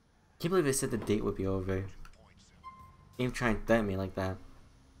 Can't believe they said the date would be over. Game trying to threaten me like that.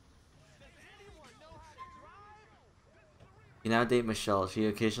 You now date Michelle. She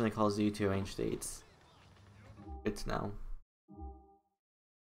occasionally calls you to arrange dates. Good to know.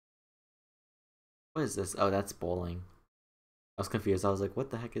 What is this? Oh, that's bowling. I was confused. I was like, what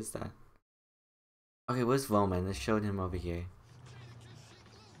the heck is that? Okay, where's Roman? They showed him over here.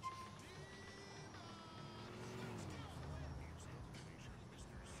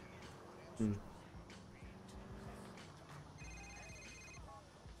 Hmm.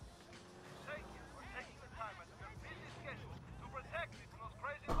 Thank you for taking the time out of your busy schedule to protect me from those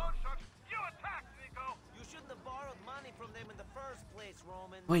crazy loan sharks. You attacked, Niko! You shouldn't have borrowed money from them in the first place,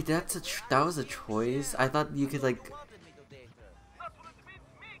 Roman. Wait, that's a that was a choice? I thought you could like... You wanted me to date her. That's what it means,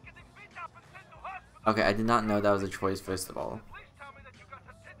 me getting beat up and sent to hospital. Okay, I did not know that was a choice first of all. Please tell me that you got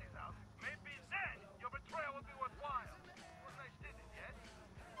her titties out. Maybe then your betrayal would be worthwhile. What nice titties, yes?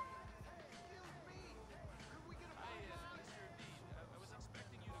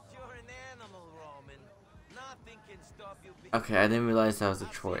 You're an animal, Roman. Nothing can stop you. Okay, I didn't realize that was a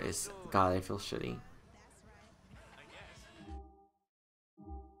choice. God, I feel shitty.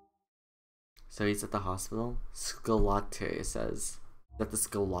 So he's at the hospital? Scalater, it says. At the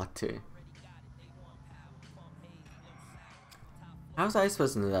Scalater. How was I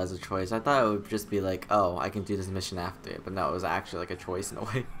supposed to know that was a choice? I thought it would just be like, oh, I can do this mission after it. But no, it was actually like a choice in a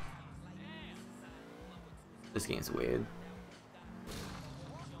way. This game's weird.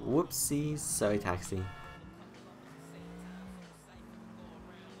 Whoopsies. Sorry, taxi.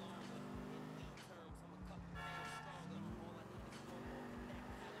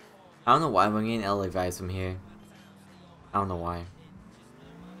 I don't know why I'm getting LA vibes from here. I don't know why.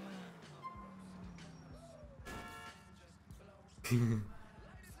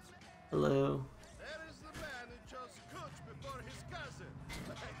 Hello. There is the man who chose Cooch before his cousin.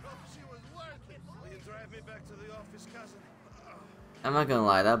 I hope she was worth it. Will you drive me back to the office, cousin? I'm not gonna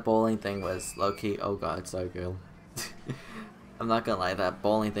lie, that bowling thing was low-key. Oh god, sorry girl. I'm not gonna lie, that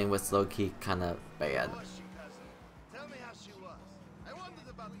bowling thing was low-key kinda bad. How was she, cousin? Tell me how she was. I wondered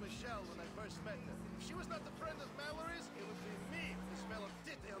about Michelle when I first met her. If she was not a friend of Mallory's, it would be me with the smell of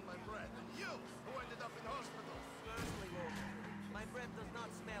titty on my breath, and you who ended up in hospital. Firstly, Roman, my breath does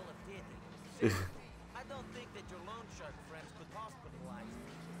not smell of titty. Secondly, I don't think that your loan shark friends could hospitalize me.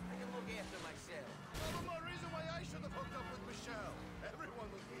 I can look after myself. All the more reason why I should have hooked up with Michelle. Everyone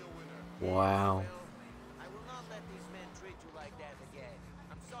would be a winner. Wow. Well, I will not let these men treat you like that again.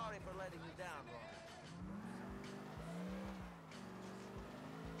 I'm sorry for letting you down, Roman.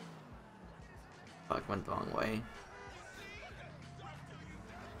 Fuck, went the wrong way.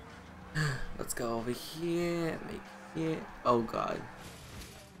 Let's go over here. Make here. Oh god.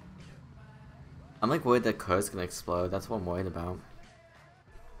 I'm like worried that car's gonna explode. That's what I'm worried about.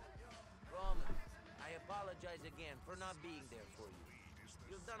 Roman, not being there for you.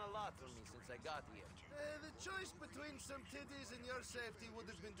 You've done a lot for me since I got here. The choice between some titties and your safety would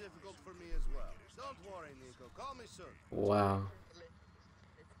have been difficult for me as well. Don't worry, Niko. Call me soon. Wow.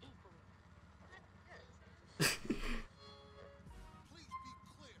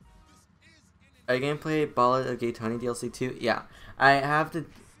 Are you gonna play Ballad of Gay Tony DLC 2? Yeah, I have to.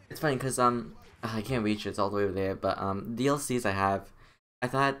 It's funny because I can't reach it. It's all the way over there. But DLCs I have, I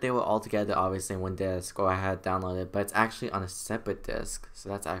thought they were all together, obviously in one disc, or I had downloaded, but it's actually on a separate disc. So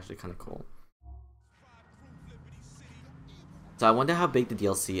that's actually kind of cool. So I wonder how big the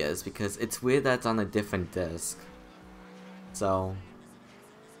DLC is because it's weird that it's on a different disc. So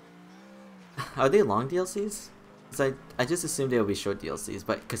are they long DLCs? Because I just assumed they would be short DLCs,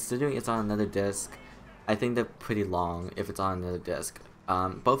 but considering it's on another disc, I think they're pretty long if it's on another disc.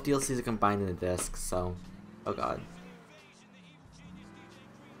 Both DLCs are combined in a disc, so oh god.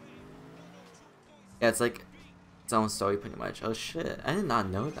 Yeah, it's like its own story pretty much. Oh shit, I did not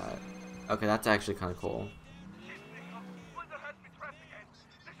know that. Okay, that's actually kind of cool.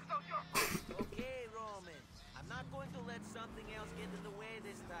 Okay, Roman. I'm not going to let something else get in the way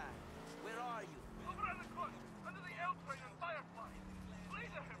this time. Where are you? Over on the coast, under the L train on Firefly.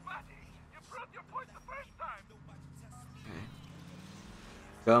 Later, Buddy. You proved your point the first time. Okay.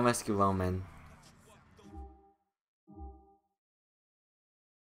 Go and rescue Roman.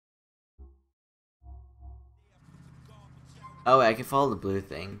 Oh, wait, I can follow the blue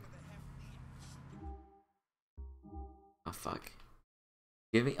thing. Oh fuck.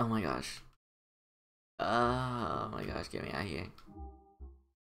 Give me. Oh my gosh. Oh my gosh, get me out of here.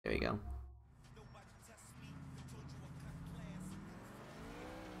 There we go.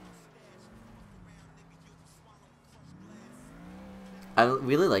 I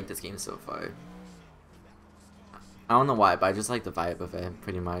really like this game so far. I don't know why, but I just like the vibe of it,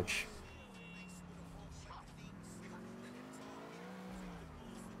 pretty much.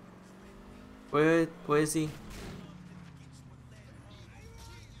 Where is he?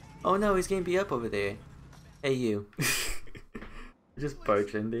 Oh no, he's getting beat up over there. Hey you. Just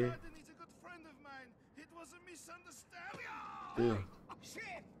barge in there. Ew. Shit,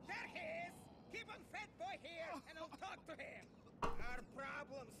 there he is! Keep on fat boy here, and I'll talk to him. Our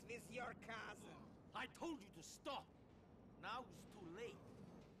problems with your cousin. I told you to stop. Now it's too late.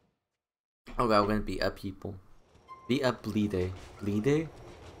 Oh god, we're gonna beat up people. Beat up Bleeder. Bleeder?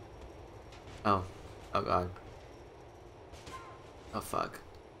 Oh. Oh god. Oh fuck.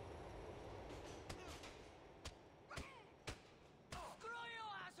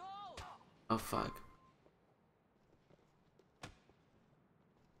 Oh fuck.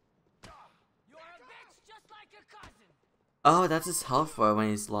 You're a bitch just like your cousin. Oh, that's his health bar when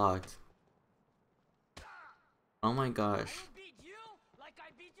he's locked. Oh my gosh. I will beat you like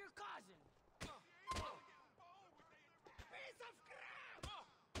I beat your cousin.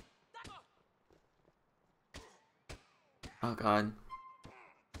 Oh god.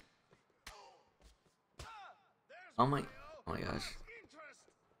 Oh my gosh.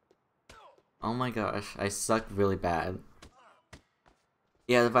 Oh my gosh, I suck really bad.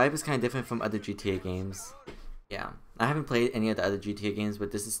 Yeah, the vibe is kind of different from other GTA games. Yeah, I haven't played any of the other GTA games,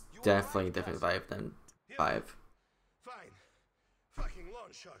 but this is definitely a different vibe than 5. Fine. Fucking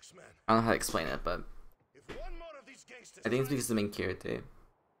loan sharks, man. I don't know how to explain it, but If one more of these gangsters I think it's because of the main character.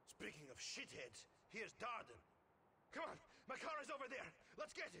 Speaking of shitheads, here's Darden. Come on, my car is over there.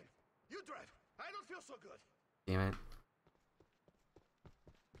 Let's get him. You drive. I don't feel so good. Damn it.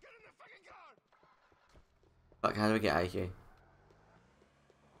 Get in the fucking car. Fuck, how do I get out of here?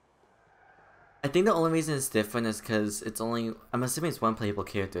 I think the only reason it's different is because it's only... I'm assuming it's one playable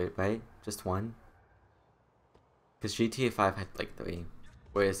character, right? Just one? Because GTA 5 had like 3.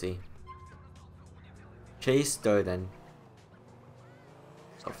 Where is he? Chase Durden.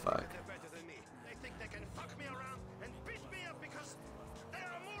 Oh fuck. They're better than me. They think they can fuck me around and beat me up because there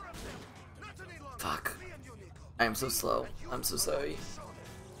are more of them. Not any longer. Fuck. Me and you, Niko. I am so slow. I'm so sorry.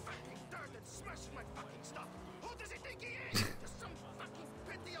 Fucking Darden smashing my fucking stuff. Who does he think he is? Just some fucking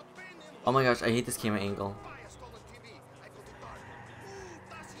petty opinion. Oh my gosh, I hate this camera angle. Buy a stolen TV. I go to Darden.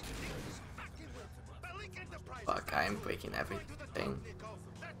 Who does he think he's fucking with? Bellic Enterprises. Fuck, I am breaking everything.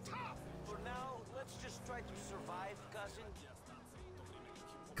 They're tough. For now, let's just try to survive, cousin.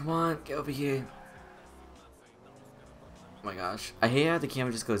 Come on, get over here. Oh my gosh. I hate how the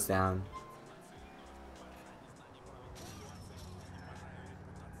camera just goes down.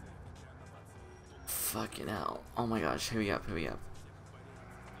 Fucking hell. Oh my gosh, hurry up, hurry up.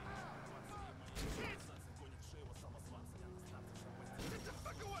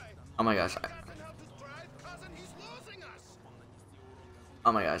 Oh my gosh.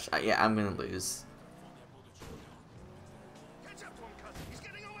 Oh my gosh, yeah, I'm gonna lose.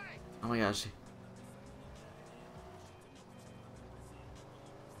 Oh my gosh.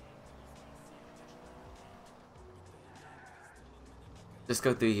 Just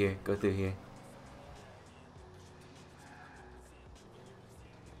go through here. Go through here.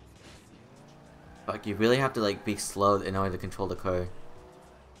 Fuck, you really have to like be slow in order to control the car.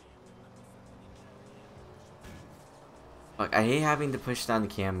 Fuck, I hate having to push down the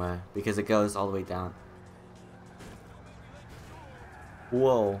camera because it goes all the way down.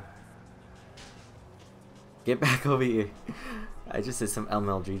 Whoa. Get back over here. I just did some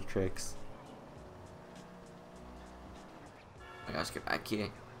MLG tricks. Oh my gosh, get back here.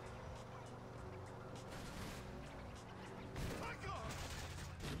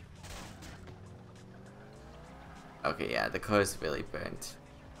 Okay, yeah, the car is really burnt.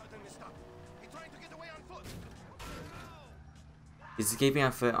 He's escaping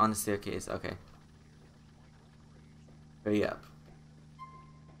on foot on the staircase. Okay. Hurry up.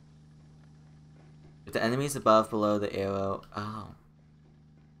 If the enemy is above, below the arrow. Oh.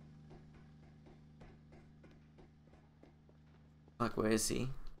 Fuck, where is he?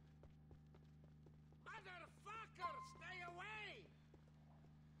 Motherfucker, stay away!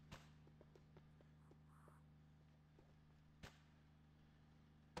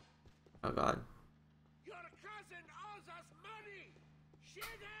 Oh god. Your cousin owes us money!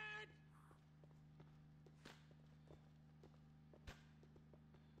 Shithead!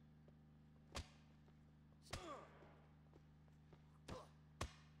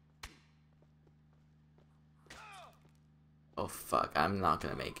 Oh fuck, I'm not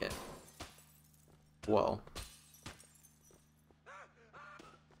gonna make it. Whoa.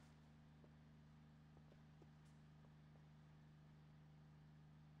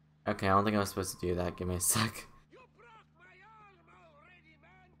 Okay, I don't think I was supposed to do that. Give me a sec. You broke my arm already,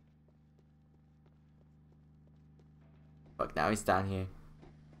 man! Fuck, now he's down here.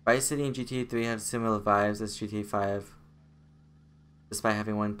 Vice City and GTA 3 have similar vibes as GTA 5. Despite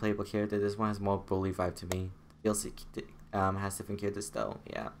having one playable character, this one has more bully vibe to me. DLC has different characters though,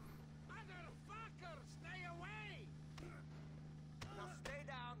 yeah. Motherfucker, stay away! Now stay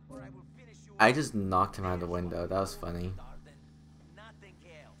down or I will finish you. I just knocked him out of the window. That was funny. Nothing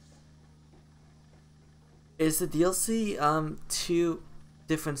else. Is the DLC two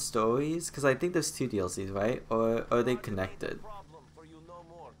different stories? Because I think there's two DLCs, right? Or are they connected? Problem for you no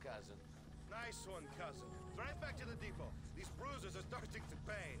more, cousin. Nice one, cousin. Drive back to the depot. These bruises are starting to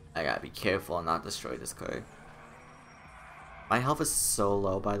pain. I gotta be careful and not destroy this car. My health is so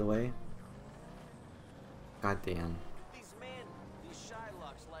low, by the way. God damn. These men, these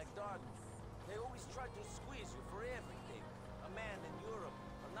Shylocks like Darden, they always try to squeeze you for everything. A man in Europe,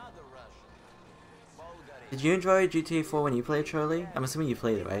 another Russian. Bulgari. Did you enjoy GTA 4 when you played, Charlie? I'm assuming you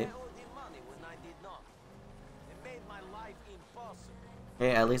played it, right? I owed him money when I did not. It made my life impossible.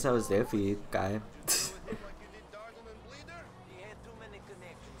 Hey, at least I was there for you, guy. Like you did Darden and Bleeder? He had too many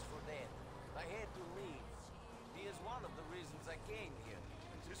connections for that. I had to leave. He is one of the reasons I came here.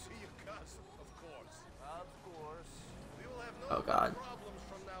 To see your cousin, of course. Of course. We will have no Oh, God. problems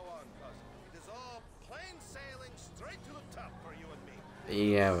from now on, cousin. It is all plain sailing straight to the top for you and me.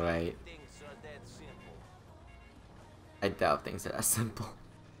 Yeah, right. Things are that simple. I doubt things are that simple.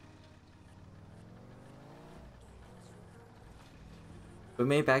 We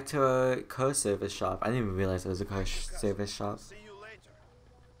made it back to a car service shop. I didn't even realize there was a car service shop. See you later.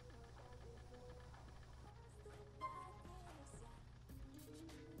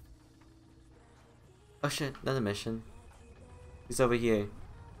 Oh shit, another mission. He's over here.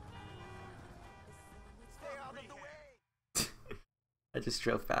 Stay out of the way. I just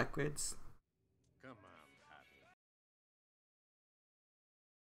drove backwards. Come on, Happy.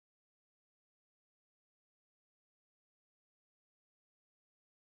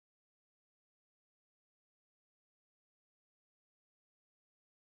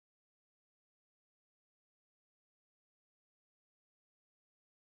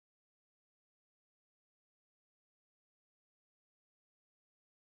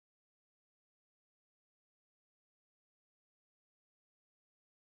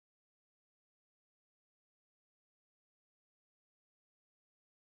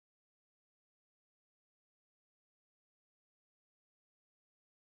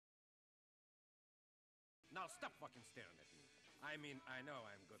 Now stop fucking staring at me. I mean, I know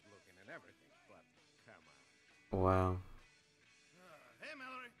I'm good looking and everything, but come on. Wow. Hey,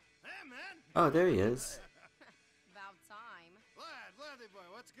 Mallory. Hey, man. Oh, there he is. About time. Vladdy boy,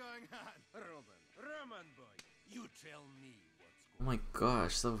 what's going on? Roman boy, you tell me what's Oh going my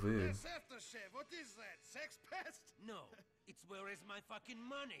gosh, so rude. Yes, after chef, what is that? Sex pest? No, it's where is my fucking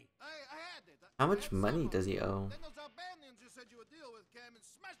money? I had it. How much money does he owe? Then those Albanians you said you would deal with came and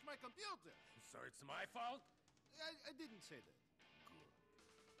smashed my computer. So it's my fault? I didn't say that.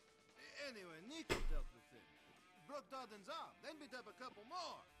 Anyway, Niko dealt with him. Broke Darden's arm, then beat up a couple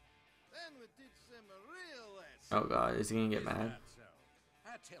more. Then we teach them a real lesson. Oh god, is he gonna get mad? So,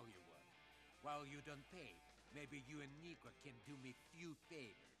 I tell you what. While you don't pay, maybe you and Niko can do me few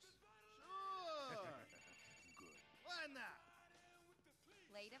favors. Sure. Good. Why not?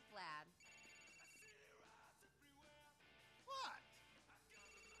 Later, Vlad. What?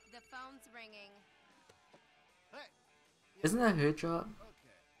 The phone's ringing. Hey. Isn't that her job?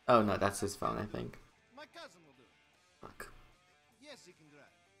 Okay. Oh no, that's his phone, I think. My cousin will do it. Fuck. Yes, he can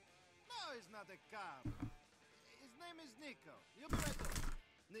drive. No, he's not a cop. His name is Niko. You'll be right over.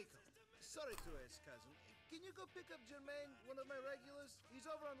 Niko, sorry to ask, cousin. Can you go pick up Jermaine, one of my regulars? He's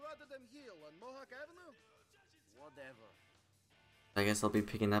over on Rotterdam Hill on Mohawk Avenue. Whatever. I guess I'll be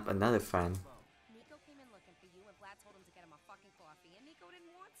picking up another friend. Niko came in looking for you, and Vlad told him to get him a fucking coffee, and Niko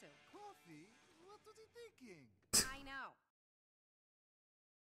didn't want to. Coffee? What was he thinking? I know.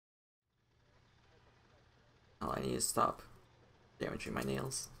 Oh, I need to stop damaging my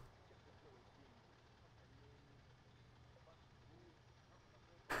nails.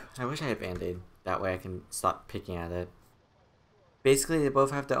 I wish I had Band-Aid. That way I can stop picking at it. Basically, they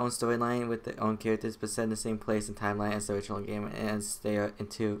both have their own storyline with their own characters, but set in the same place and timeline as the original game, and as they are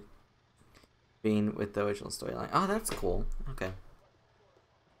into being with the original storyline. Oh, that's cool. Okay.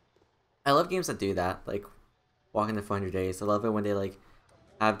 I love games that do that, like Walking the 400 Days. I love it when they like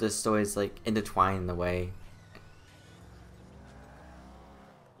have the stories like intertwined in a way.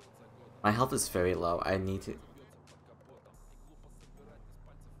 My health is very low. I need to.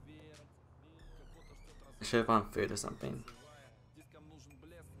 I should have gone food or something.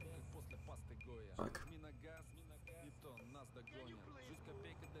 Fuck.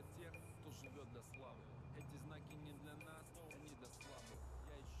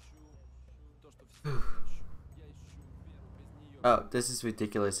 Oh, this is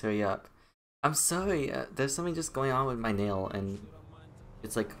ridiculous. Hurry up. I'm sorry. There's something just going on with my nail, and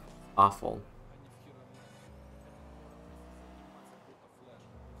it's like awful.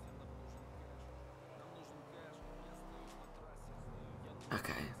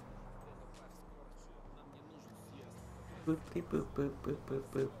 Okay. Boop boop boop boop boop boop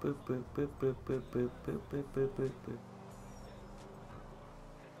boop boop boop boop boop boop boop boop boop boop boop.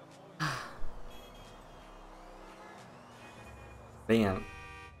 Damn.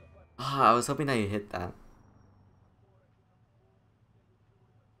 Ah, I was hoping that you hit that.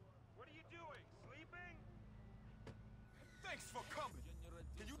 What are you doing? Sleeping? Thanks for coming.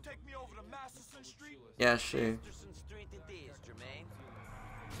 Can you take me over to Masterson Street? Yeah, sure. Masterson Street it is, Jermaine.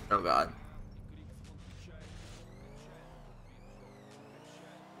 Oh god.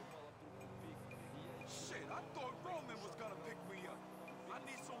 Shit, I thought Roman was gonna pick me up. I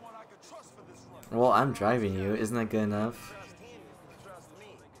need someone I can trust for this run. Well, I'm driving you. Isn't that good enough? Trust him, trust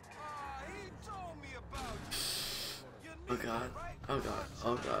me. He told me about you. Oh god. Oh god.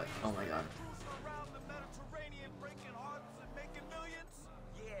 Oh god. Oh my god. Cruising around the Mediterranean, breaking hearts and making millions?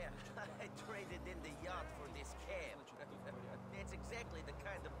 Yeah, I traded in the yacht for this cab. That's exactly the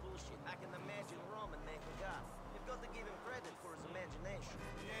kind of bullshit I can imagine Roman making up. You've got to give him credit for his imagination.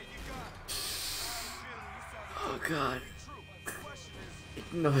 Yeah, you got it. I had a feeling you sounded Oh god. true. The question is,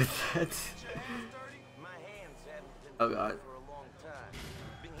 Ignore that. your hands dirty? My hands haven't been Oh, dirty God. for a long time.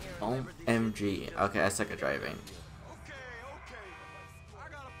 Been hearing OMG. Okay, I suck at driving. Okay. I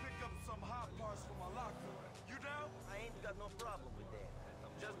gotta pick up some hot parts for my locker. You down? I ain't got no problem with that.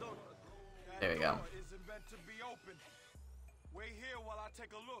 Just don't. There we go. That door isn't meant to be open. Wait here while I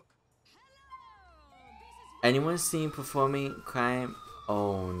take a look. Anyone seen performing crime?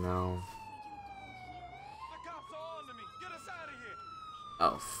 Oh no. The cops are on to me. Get us out of here.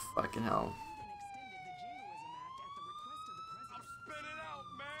 Oh fucking hell. I'm spinning out,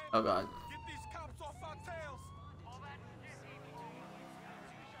 man. Oh god. Get these cops off our tails.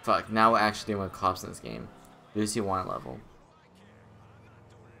 Fuck, now we're actually dealing with cops in this game. Lucy 1 level.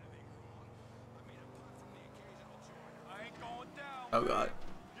 I ain't going down. Oh god.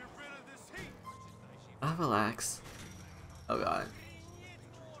 Get rid of this heat. Oh, relax. Oh god.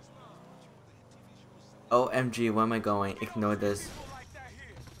 OMG, where am I going? Ignore this. People like that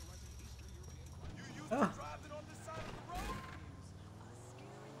here. You used Ah. to driving on this side of the road?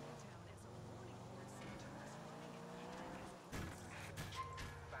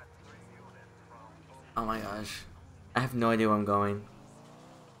 Oh my gosh. I have no idea where I'm going.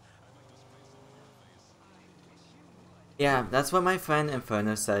 Yeah, that's what my friend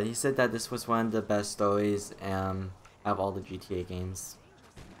Inferno said. He said that this was one of the best stories out of all the GTA games.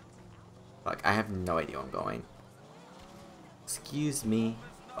 Fuck, I have no idea where I'm going. Excuse me.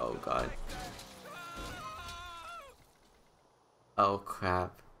 Oh god. Oh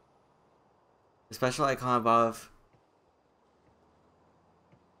crap. The special icon above.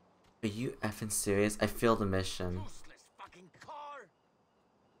 Are you effing serious? I failed the mission.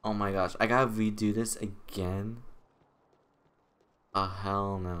 Oh my gosh, I gotta redo this again? Oh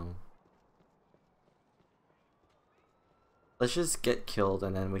hell no. Let's just get killed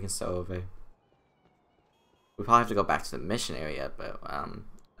and then we can start over. We probably have to go back to the mission area, but I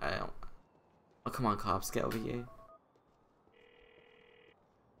don't. Oh come on, cops, get over here.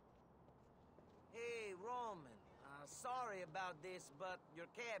 Hey, Roman. Sorry about this, but your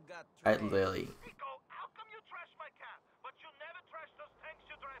cab got I trashed. literally. Niko, how come you trash my cab, but you never trash those tanks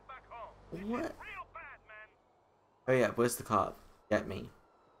you drive back home? What? Real bad, man. Oh yeah, where's the cop? Get me.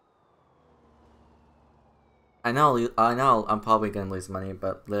 I know, I'm probably gonna lose money,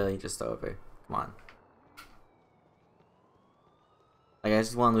 but literally just over. Come on. Like, I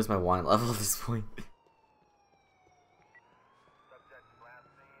just want to lose my wine level at this point.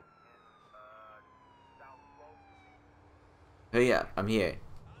 Oh yeah, I'm here.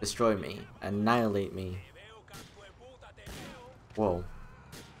 Destroy me. Annihilate me. Whoa.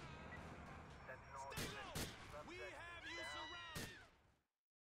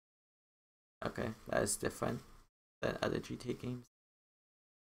 Okay, that is different than other GTA games.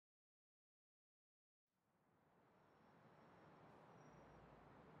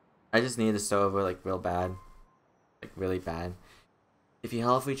 I just need to start over like real bad. Like really bad. If your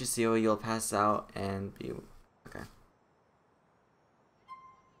health reaches 0, you'll pass out and be... Okay.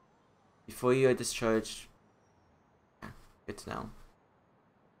 Before you are discharged... Yeah, good to know.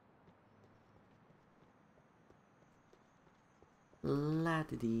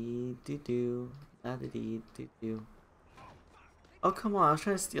 La-da-dee doo-doo. La-da-dee doo-doo. Oh come on, I was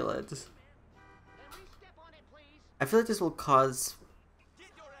trying to steal it. I feel like this will cause...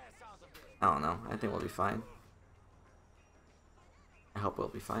 I don't know, I think we'll be fine. I hope we'll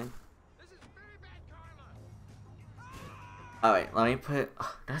be fine. Alright, let me put...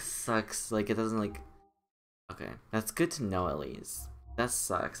 Oh, that sucks, like it doesn't like... Okay, that's good to know at least. That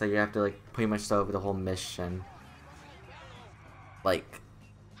sucks, like you have to like pretty much start over the whole mission. Like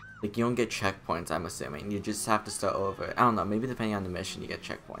you don't get checkpoints, I'm assuming. You just have to start over. I don't know, maybe depending on the mission you get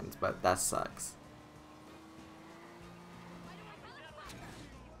checkpoints, but that sucks.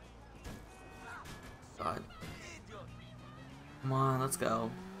 God. Come on, let's go.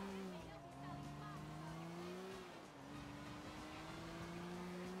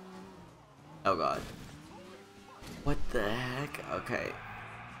 Oh god. What the heck? Okay.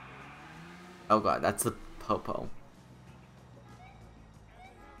 Oh god, that's the popo.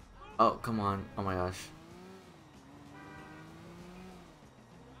 Oh, come on. Oh my gosh.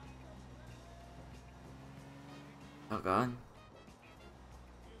 Oh god.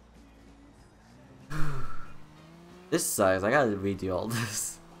 This sucks. I gotta redo all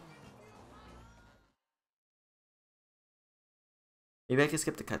this. Maybe I can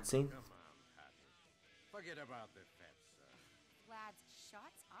skip the cutscene. Forget about the fence, sir. Vlad's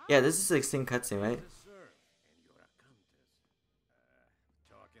shots up. Yeah, this is the same cutscene, right? Sir, and you're a countess.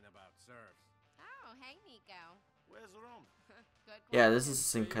 Talking about serfs. Oh, hey, Niko. Where's Rome? Good Yeah, question. this is the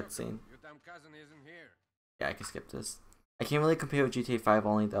same cutscene. Your damn cousin isn't here. Yeah, I can skip this. I can't really compare with GTA 5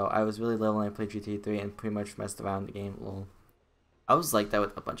 only though. I was really little when I played GTA 3 and pretty much messed around the game. Lol. I was like that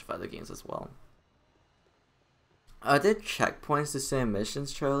with a bunch of other games as well. Are there checkpoints to certain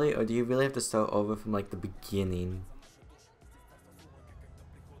missions, Charlie, or do you really have to start over from like the beginning?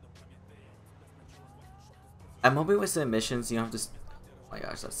 I'm hoping with certain missions you don't have to. Oh my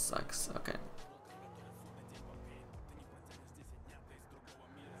gosh, that sucks. Okay.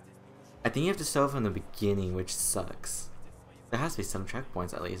 I think you have to start from the beginning, which sucks. There has to be some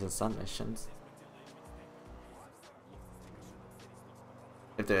checkpoints at least in some missions.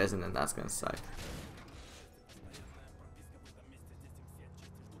 If there isn't, then that's gonna suck.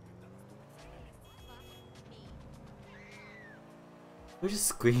 Who just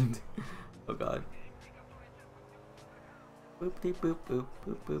screamed? Oh god. Boop de boop boop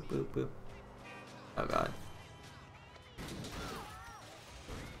boop boop boop boop. Oh god.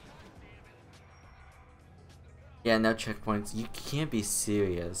 Yeah, no checkpoints. You can't be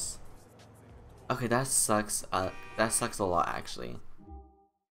serious. Okay, that sucks. That sucks a lot, actually.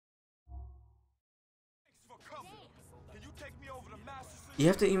 You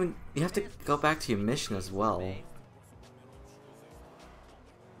have to go back to your mission as well.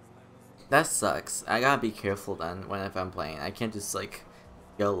 That sucks. I gotta be careful then whenever I'm playing. I can't just like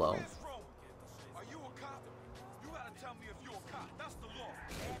YOLO. Are you a cop? You gotta tell me if you're a cop. That's the law.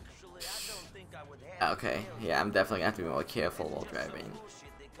 Actually, I don't think I would have Okay, yeah, I'm definitely gonna have to be more careful while driving.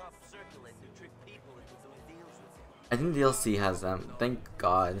 bullshit they cops circulate to trick people into doing deals with them. I think DLC has them. Thank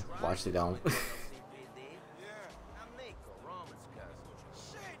God. Watch they don't. I'm Niko, Roman's cousin.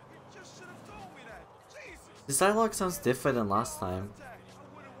 Shit, you just should have told me that. Jesus. This dialogue sounds different than last time. I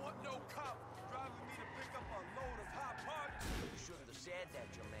wouldn't want no cop driving me to pick up a load of hot parts. You shouldn't have said that,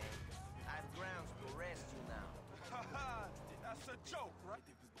 your man. I have grounds to arrest you now. Haha, that's a joke, right?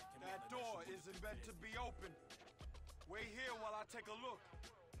 That door isn't meant to be open. Wait here while I take a look.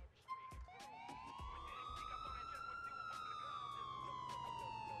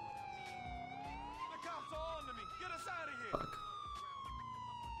 The cops are on to me. Get us out of here. Fuck.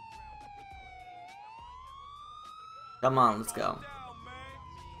 Come on, let's go. Down, man.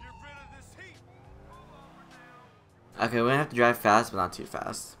 Get rid of this heat. Okay, we're gonna have to drive fast, but not too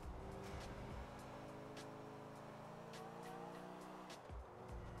fast.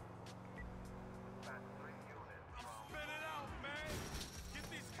 Spit it out, man. Get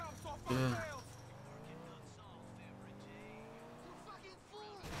these cops off our Yeah. tails. You fucking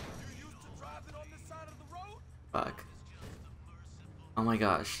fool. You used to driving on this side of the road? Fuck. Oh my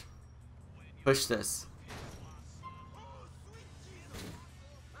gosh. Push this.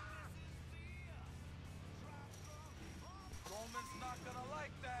 Roman's not gonna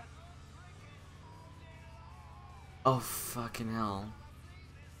like that. Oh fucking hell.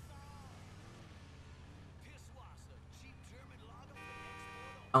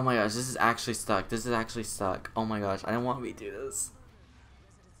 Oh my gosh, this is actually stuck. This is actually stuck. Oh my gosh, I don't want me to do this.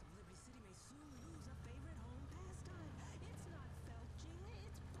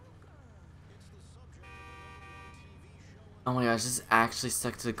 Oh my gosh, this is actually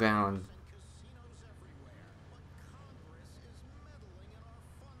stuck to the ground.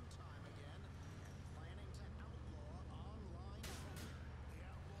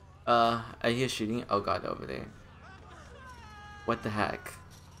 I hear shooting. Oh god, over there. What the heck?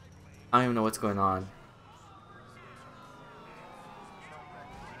 I don't even know what's going on.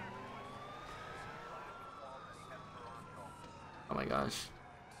 Oh my gosh.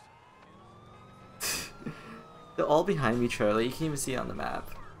 They're all behind me, Charlie. You can't even see it on the map.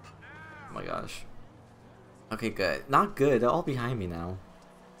 Oh my gosh. Okay, good. Not good. They're all behind me now.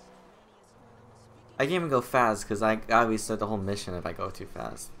 I can't even go fast because I gotta restart the whole mission if I go too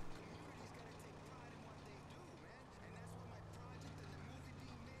fast.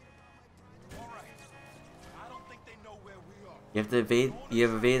 You have to evade. You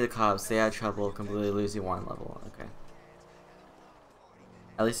have evaded the cops. Stay out of trouble. Completely losing one level. Okay.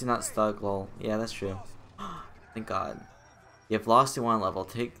 At least you're not stuck. Lol. Yeah, that's true. Thank God. You have lost your one level.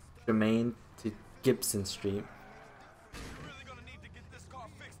 Take Jermaine to Gibson Street.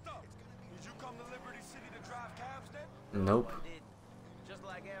 Nope. Just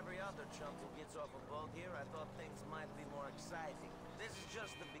like every other chump who gets off a boat here, I thought things might be more exciting. This is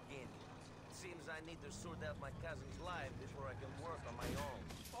just the beginning. Seems I need to sort out my cousin's life before I can work on my own.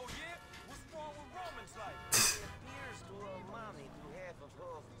 Oh yeah? What's wrong with Roman's life? He appears to owe money to half of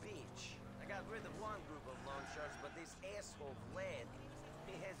Hove Beach. I got rid of one group of loan sharks, but this asshole Vlad,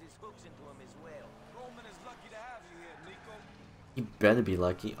 he has his hooks into him as well. Roman is lucky to have you here, Niko. You better be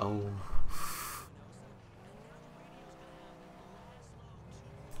lucky. Oh.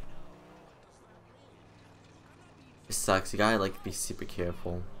 It sucks. You gotta like be super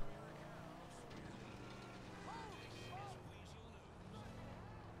careful.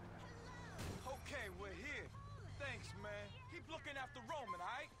 Okay, we're here. Thanks, man. Keep looking after Roman,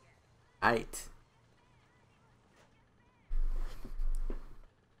 alright? Aight.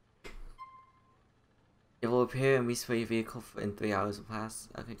 It will appear and restore your vehicle in 3 hours will pass.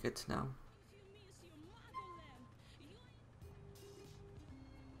 Okay, good to know.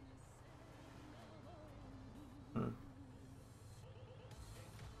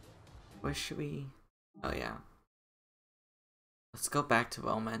 Where should we? Oh yeah. Let's go back to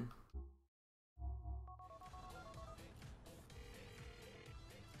Roman.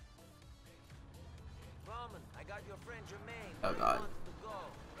 Roman, I got your friend Jermaine. Oh God. Wants to go.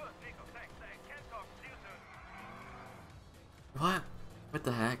 Good, Niko, thanks. I can't talk. See you soon. What? What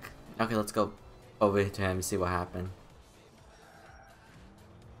the heck? Okay, let's go over to him and see what happened.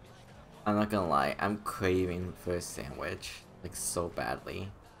 I'm not gonna lie, I'm craving for a sandwich, like so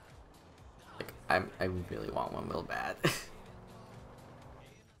badly. Like I really want one real bad. Headed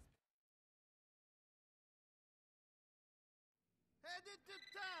to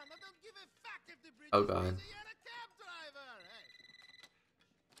town. I don't give a fuck if the bridge Oh is God. busy. You're a cab driver. Hey.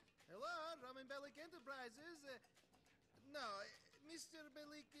 Hello? Ramen Bellic Enterprises. No, Mr.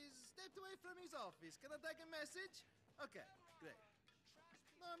 Bellic is stepped away from his office. Can I take a message? Okay, great.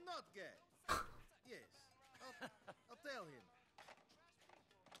 No, I'm not gay. Yes, I'll tell him.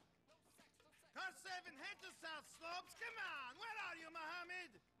 Car 7, head to South Slopes. Come on, where are you,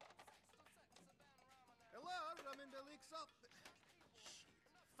 Mohammed? Hello, Ramen Bellic's up. Shit,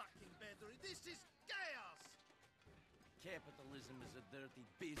 fucking battery. This is chaos. Capitalism is a dirty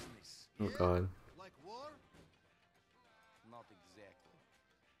business. Oh god. Like war? Not exactly.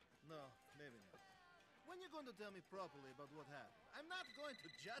 No, maybe not. When you going to tell me properly about what happened? I'm not going to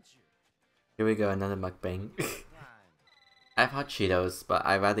judge you. Here we go, another mukbang. I've had Cheetos, but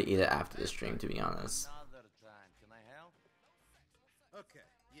I'd rather eat it after the stream, to be honest. Another time. Can I help? Okay,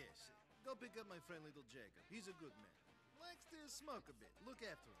 yes. Go pick up my friend little Jacob. He's a good man. Likes to smoke a bit. Look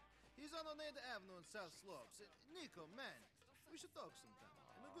after him. He's on Oneida Avenue in South Slopes. Niko, man, we should talk sometime.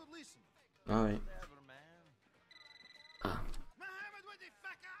 I'm a good listener. Alright. Whatever, man. Mohammed, what the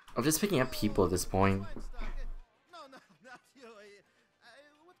fuck? I'm just picking up people at this point. No, not you.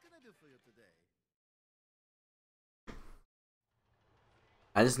 What can I do for you today?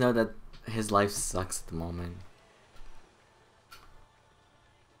 I just know that his life sucks at the moment.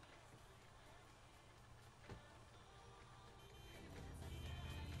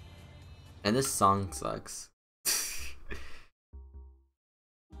 And this song sucks.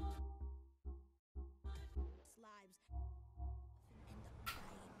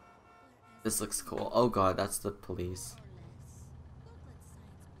 This looks cool. Oh god, that's the police.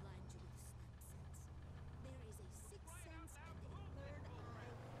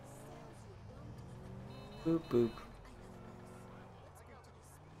 Boop boop.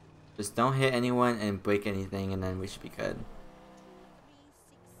 Just don't hit anyone and break anything, and then we should be good.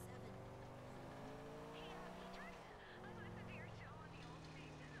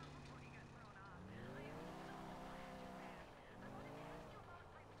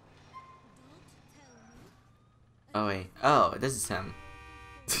 Oh wait. Oh, this is him.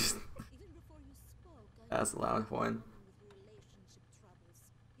 That's a loud one.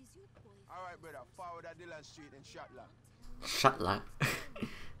 Alright, brother. Forward at Dillon Street in Shatla. Shatla.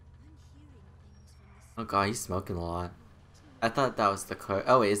 Oh god, he's smoking a lot. I thought that was the code.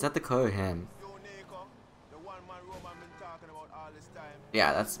 Oh wait, is that the code or him? Yo, Niko, the one man Roman been talking about all this time.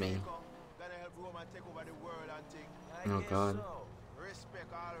 Yeah, that's me. Niko, gonna help Roman take over the world and thing. Oh god. So.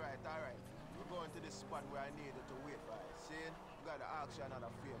 Respect, alright. We're going to this spot where I needed to wait for it. See? Gotta ask you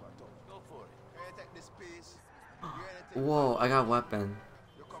another favor too. Go for it. Can you take this piece? Whoa, I got a weapon.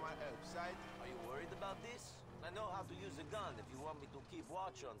 You come and help, sight? Are you worried about this? I know how to use a gun if you want me to keep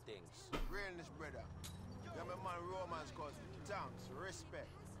watch on things. Realness, brother. You're my man Roman's cousin. Thanks, respect.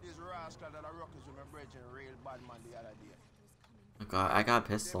 This rascal that I rock is with my brethren, real bad man the other day. Oh god, I got a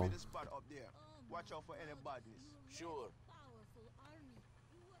pistol. The spot up there. Watch out for any badness. Sure.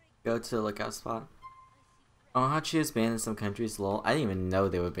 Go to the lookout spot. Oh, Hachi is banned in some countries, lol. I didn't even know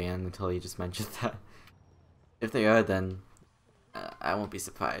they were banned until you just mentioned that. If they are, then I won't be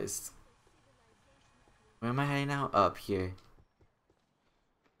surprised. Where am I heading now? Up here.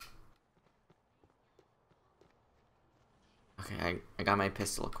 Okay, I got my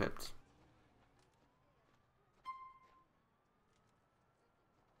pistol equipped.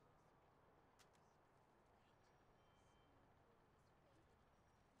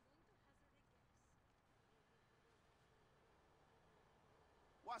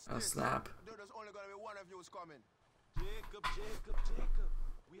 Oh snap. Dude, there's only gonna be one of you who's coming. Jacob.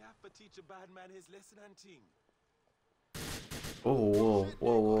 We have to teach a bad man his lesson and thing. Oh,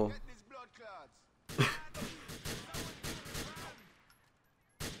 whoa. Get these blood clots.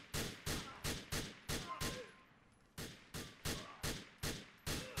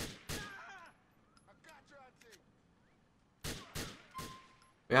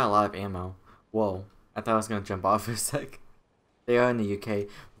 We got a lot of ammo. Whoa. I thought I was gonna jump off for a sec. They are in the UK.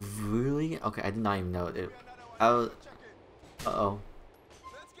 Really? Okay, I did not even know it. I was... Uh-oh.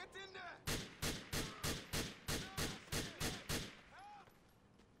 Let's get in there.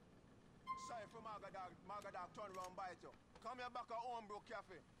 Sorry for Magadog turn around by you. Come here back at Homebrew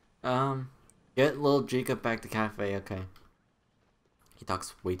Cafe. Get little Jacob back to cafe, okay. He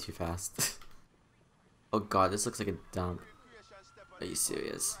talks way too fast. Oh god, this looks like a dump. Are you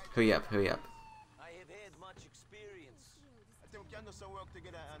serious? Hurry up. I have had much experience. I think we can do some work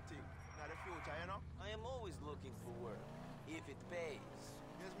together and think. Now the future, you know? I am always looking for work, if it pays.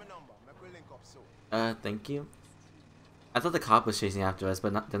 Here's my number. Make we link up soon. Thank you. I thought the cop was chasing after us,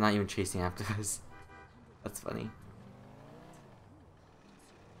 but they're not even chasing after us. That's funny.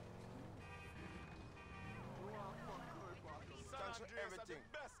 Thanks for everything.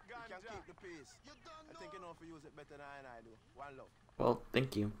 You can keep the peace. think you know if you use it better than I do. One love. Well,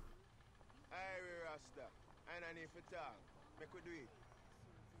 thank you. Hey, Rasta. And I need for talk. Make we do it.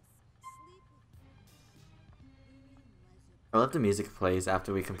 I love the music plays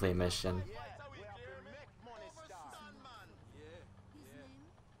after we complete a mission.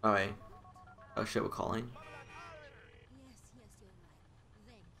 Alright. Oh shit, we're calling.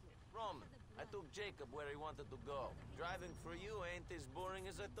 Roman, I took Jacob where he wanted to go. Driving for you ain't as boring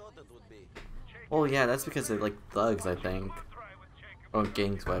as I thought it would be. Well, yeah, that's because they're like thugs, I think. Or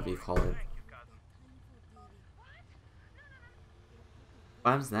gangs, whatever you call it.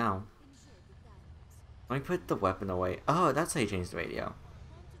 What happens now? Let me put the weapon away. Oh, that's how you change the radio.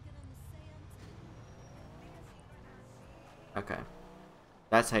 Okay.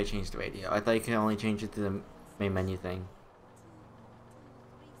 That's how you change the radio. I thought you could only change it to the main menu thing.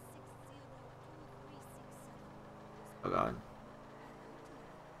 Oh god.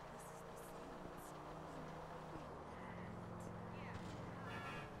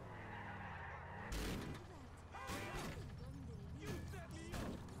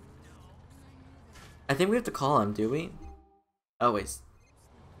 I think we have to call him, do we? Oh wait.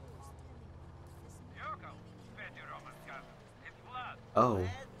 Oh.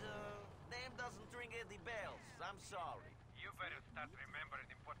 Name doesn't ring any bells. I'm sorry. You better start remembering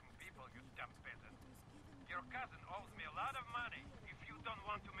important people, you dumb peasant. Your cousin owes me a lot of money. If you don't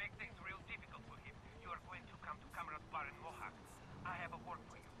want to make things real difficult for him, you are going to come to Cameron's bar in Mohawk. I have a work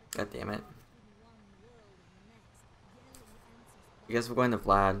for you. God damn it. I guess we're going to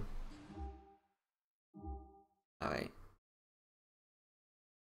Vlad. Alright.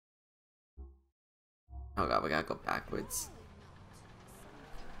 Oh god, we gotta go backwards.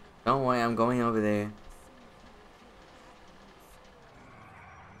 Don't worry, I'm going over there.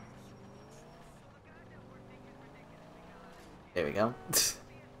 There we go.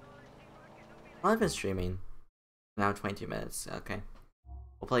 I've been streaming. Now 22 minutes, okay.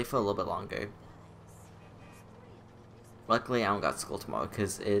 We'll play for a little bit longer. Luckily, I don't got school tomorrow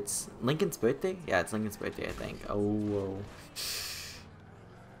because it's Lincoln's birthday? Yeah, it's Lincoln's birthday, I think. Oh, whoa.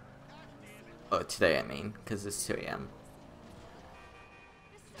 Oh, today, I mean, because it's 2 AM.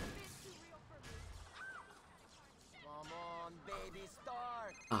 Come on, baby,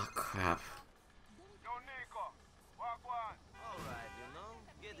 start. Oh, crap. Yo, Niko, walk one. Alright, you know,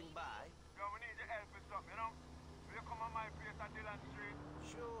 getting by. Yo, we need your help with something, you know? Will you come on my place at Dillon Street?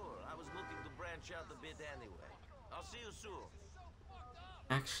 Sure, I was looking to branch out a bit anyway. I'll see you soon.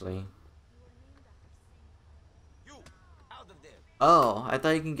 Actually. You, out of there. Oh, I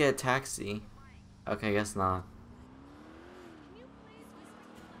thought you can get a taxi. Okay, I guess not.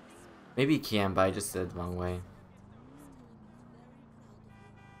 Maybe you can, but I just did it the wrong way.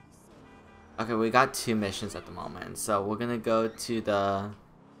 Okay, we got 2 missions at the moment, so we're gonna go to the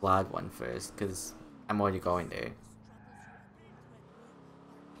Vlad one first, because I'm already going there.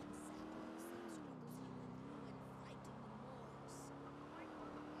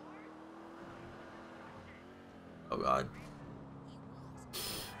 Oh god.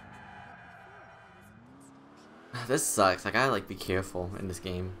 This sucks. I gotta like be careful in this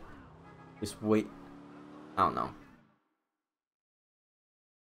game. Just wait. I don't know.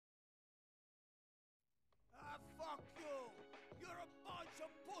 Fuck you! You're a bunch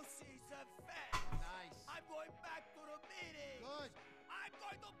of pussies and fat! Nice. I'm going back to the meeting! Good. I'm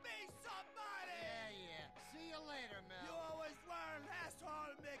going to be somebody! Yeah. See you later, Mel. You always were an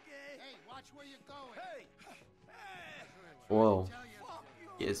asshole, Mickey! Hey, watch where you're going. Hey! Hey! Whoa. Fuck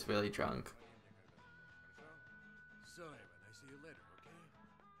you! He is really drunk. So, Evan, I see you later, okay?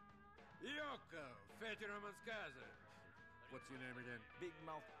 Yoko, Fatty Roman's cousin. What's your name again? Big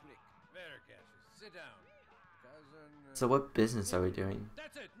mouth prick. Very Cassius. Sit down. Cousin... So what business are we doing?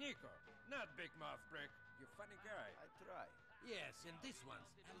 That's it, Niko. Not Big Mouth Prick. You funny guy. I try. Yes, and this one's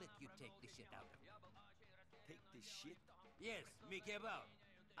I'll let you take the shit out of. Take this shit? Yes, Mickey about.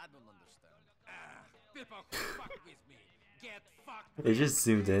 I don't understand. Ah, people who fuck with me get fucked. They just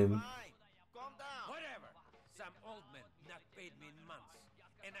zoomed in. Fine. Calm down. Whatever. Some old man not paid me in months,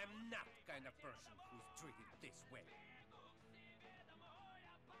 and I'm not kind of person who's treated this way.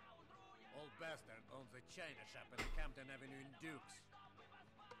 Old bastard owns a china shop in Campton Avenue in Dukes.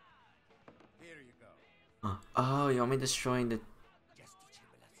 Here you go. Oh, you want me destroying the... Just teach him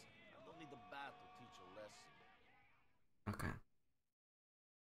a lesson. I don't need a bat to teach a lesson. Okay.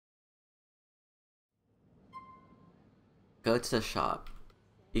 Go to the shop.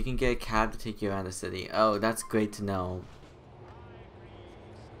 You can get a cab to take you around the city. Oh, that's great to know.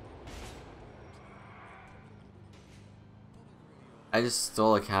 I just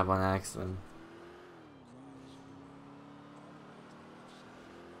stole a cab on accident.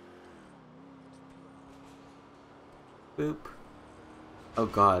 Boop. Oh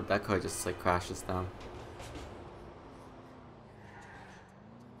god, that car just like crashes down.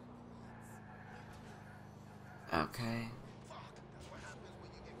 Okay.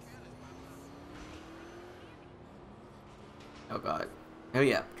 Oh god. Oh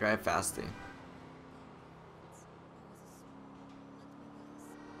yeah, drive fastly.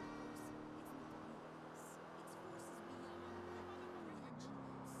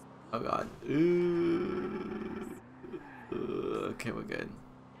 Oh god. Okay, we're good.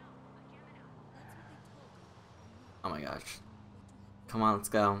 Oh my gosh. Come on, let's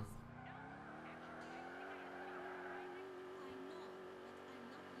go.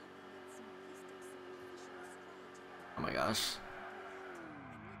 Oh my gosh.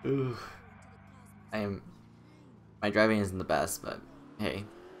 Ooh. My driving isn't the best, but hey.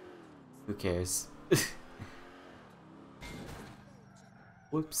 Who cares?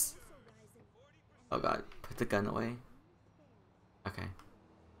 Whoops. Oh god, put the gun away. Okay.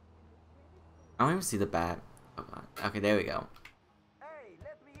 I don't even see the bat. Oh god. Okay, there we go. Hey,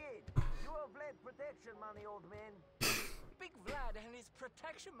 let me in. You have Vlad protection money, old man. Big Vlad and his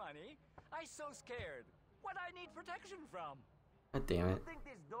protection money? I so scared. What I need protection from? God damn it. You think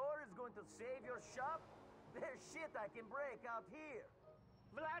this door is going to save your shop? There's shit I can break out here.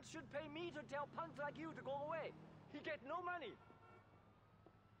 Vlad should pay me to tell punks like you to go away. He get no money.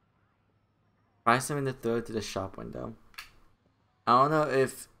 Try something to throw to the shop window. I don't know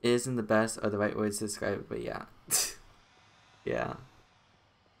if it isn't the best or the right words to describe it, but yeah. Yeah.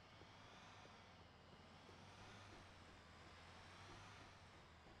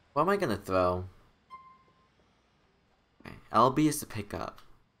 What am I gonna throw? Okay. LB is to pick up.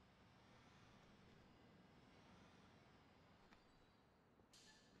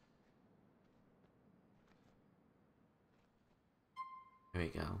 There we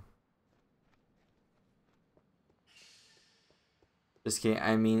go. Just kidding.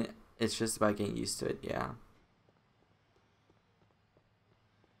 I mean, it's just about getting used to it, yeah.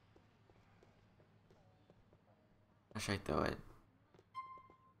 How should I throw it?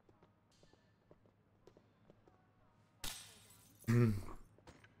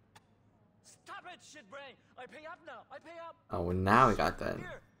 Stop it, shitbrain! I pay up now! I pay up! Oh, well, now we got that.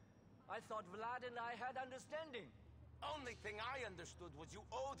 Here! I thought Vlad and I had understanding. Only thing I understood was you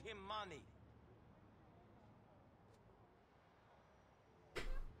owed him money.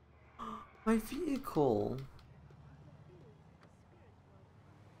 My vehicle!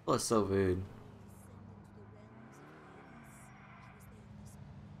 Oh, it's so rude.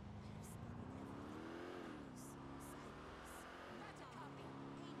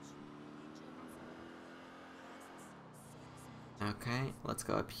 Okay, let's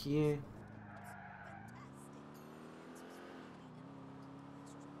go up here.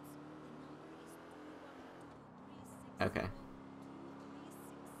 Okay.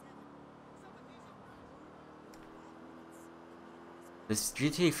 This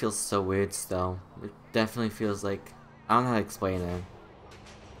GTA feels so weird still. It definitely feels like, I don't know how to explain it.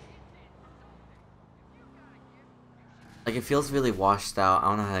 Like, it feels really washed out. I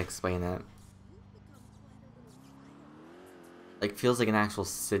don't know how to explain it. Like, feels like an actual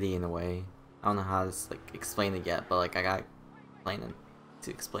city in a way. I don't know how to like explain it yet, but like I gotta explain it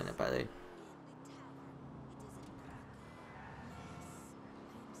to explain it better.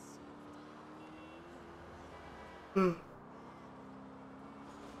 Hey,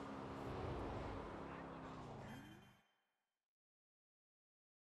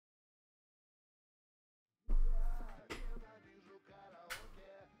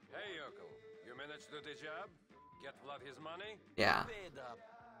 Yoko. You managed to do the job? Get Vlad his money? Yeah. Paid up.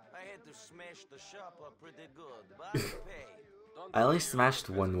 I had to smash the shop up pretty good, but I paid. I only smashed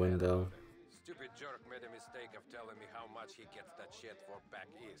one window. Stupid jerk made a mistake of telling me how much he gets that shit for back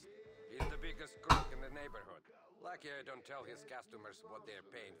east. He's the biggest crook in the neighborhood. Lucky I don't tell his customers what they're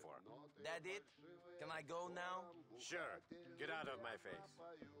paying for. That it? Can I go now? Sure. Get out of my face.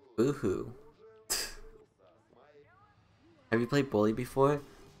 Woohoo. Have you played Bully before?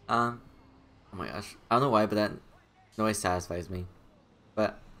 Oh my gosh. I don't know why, but that noise satisfies me.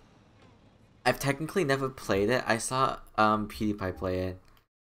 But I've technically never played it. I saw PewDiePie play it.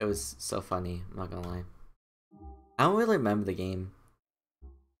 It was so funny, I'm not gonna lie. I don't really remember the game.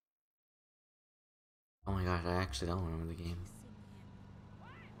 Oh my gosh, I actually don't remember the game.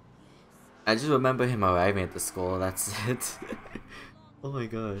 I just remember him arriving at the school, that's it. Oh my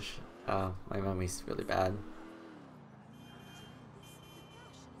gosh. My memory's really bad.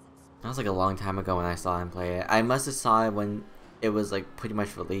 That was like a long time ago when I saw him play it. I must have saw it when it was like pretty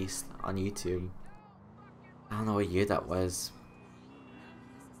much released on YouTube. I don't know what year that was.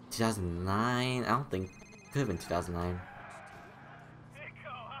 2009? I don't think. Could have been 2009.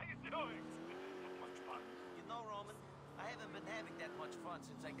 haven't been having that much fun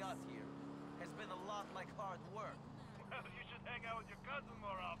since I got here. Has been a lot like hard work. Well, you should hang out with your cousin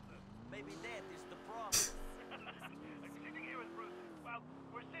more often. Maybe that is the problem. I'm sitting here with Bruce. Well,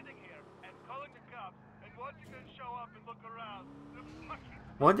 we're sitting here and calling the cops and watching them show up and look around. The fucking...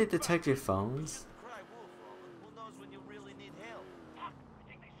 Won't they detect your phones? Cry wolf, Roman. Who knows when you really need help? Fuck, I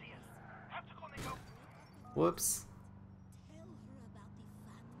think they see us. Have to call Niko. Whoops.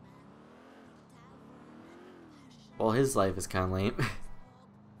 Well, his life is kind of lame.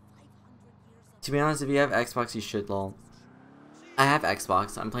 To be honest, if you have Xbox, you should, lol. I have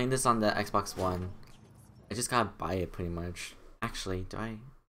Xbox. I'm playing this on the Xbox One. I just gotta buy it, pretty much. Actually, do I?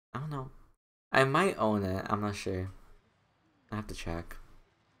 I don't know. I might own it. I'm not sure. I have to check.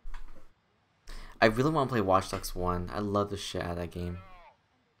 I really want to play Watch Dogs 1. I love the shit out of that game.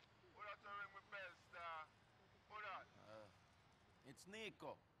 It's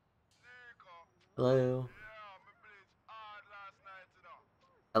Niko. Hello.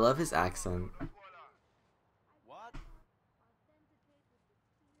 I love his accent. What?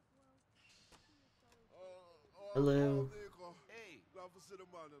 Hello. Hey.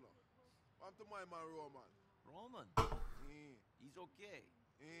 Roman? He's okay.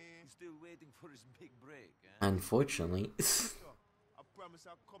 He's still waiting for his big break, eh? Unfortunately. I promise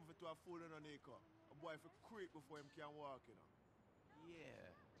I'll comfort to a fool on Niko. A boy for creep before him can walk, you know.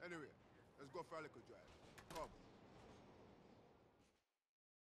 Yeah. Anyway, let's go for a little drive. Come.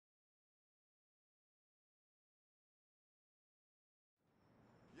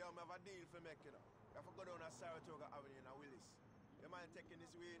 Yo, I have a deal for make, you know. I have to go down to Saratoga Avenue in Willis. You mind taking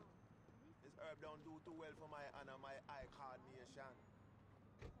this wheel? This herb don't do too well for my honor, my eye coordination.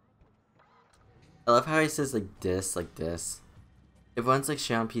 I love how he says like this, like this. It runs like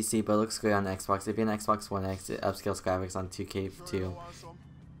shit on PC, but it looks great on Xbox. If you're an Xbox One X, it upscales graphics on 2K2.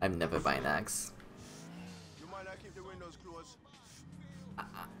 I'm never buying X. You might not keep the windows closed.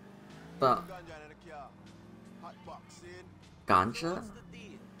 But Ganja in the car. Hot box in. ganja?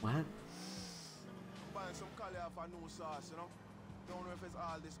 What? I'm buying some color off a new sauce, you know. Don't know if it's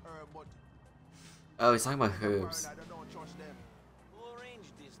all this herb, but Oh, he's talking about herbs. I don't trust them. Who arranged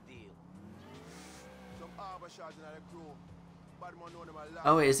this deal? Some arbor shots in the crew. Bad man know them a lot.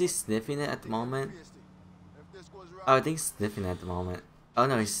 Oh wait, is he sniffing it at the moment? If this goes wrong, Oh, I think he's sniffing it at the moment. Oh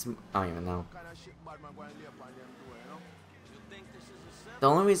no, he's. I don't even know. kind of shit bad man going to lay upon them too, you know. You think this is a setup? The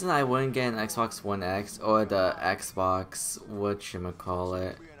only reason I wouldn't get an Xbox One X or the Xbox,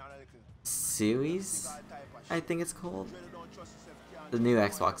 whatchamacallit, Series, I think it's called. The new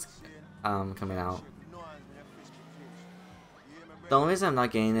Xbox coming out. The only reason I'm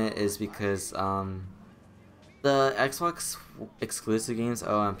not getting it is because the Xbox exclusive games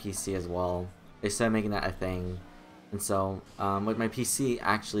are on PC as well. They started making that a thing. And so, with my PC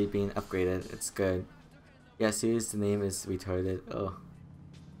actually being upgraded, it's good. Yeah, Series, the name is retarded. Oh.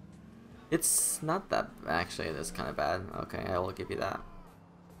 It's not that, actually, it is kind of bad. Okay, I will give you that.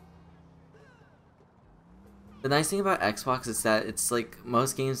 The nice thing about Xbox is that it's like,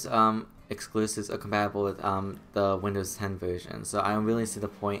 most games, exclusives are compatible with, the Windows 10 version. So I don't really see the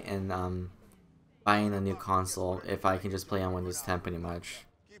point in, buying a new console if I can just play on Windows 10 pretty much.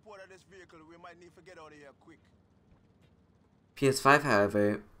 Keep out of this vehicle, we might need to get out of here quick. PS5,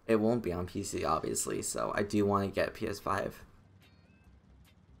 however, it won't be on PC, obviously, so I do want to get PS5.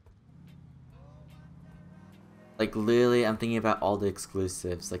 Like, literally, I'm thinking about all the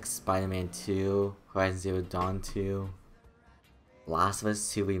exclusives, like Spider-Man 2, Horizon Zero Dawn 2, Last of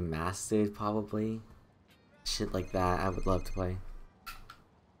Us 2 Remastered, probably. Shit like that, I would love to play.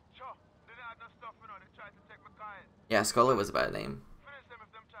 Yeah, Scarlet was a bad name.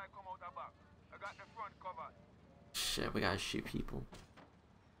 Shit, we gotta shoot people.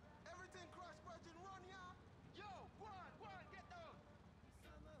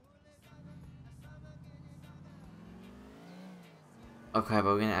 Oh crap,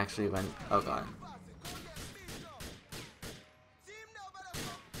 are we gonna actually run? Oh god.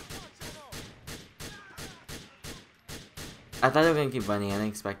 I thought they were gonna keep running, I didn't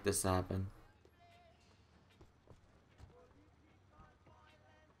expect this to happen.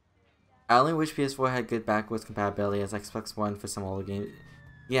 I only wish PS4 had good backwards compatibility as Xbox One for some older games.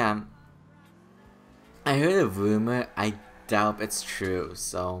 Yeah. I heard a rumor, I doubt it's true,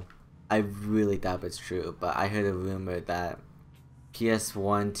 so I really doubt it's true, but I heard a rumor that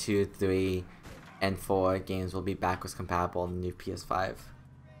PS1, 2, 3, and 4 games will be backwards compatible in the new PS5,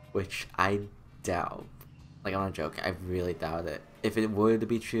 which I doubt. Like, I'm not joking, I really doubt it. If it were to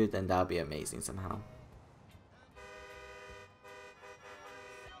be true, then that would be amazing somehow.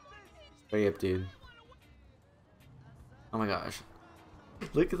 Hurry up, dude. Oh my gosh.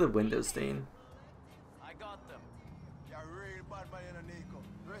 Look at the window stain. I got them. You're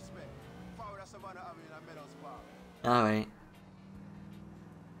on the avenue in Meadows Park. Alright.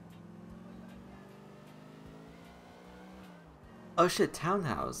 Oh shit,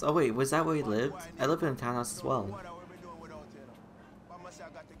 townhouse. Oh wait, was that where he lived? I lived in a townhouse as well. What I will be doing without you, know. But I say I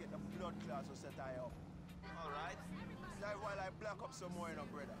got to get the blood clots to set I up. Alright. That's while I black up some more, you know,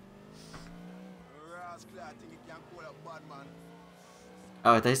 brother. Rascal, I think he can call a bad man.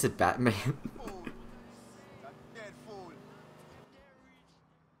 Oh, I thought you said Batman. Fool. A dead fool.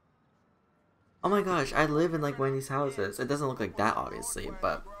 Oh my gosh, I live in like one of these houses. It doesn't look like that obviously,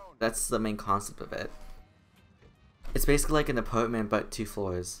 but that's the main concept of it. It's basically like an apartment but 2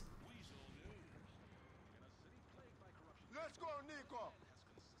 floors. Let's go, Niko.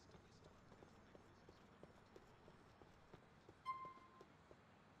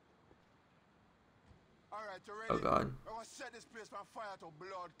 Alright, you ready? Oh god. I want to set this place on fire to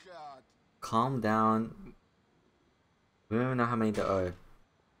blood clot. Calm down. We don't even know how many there are.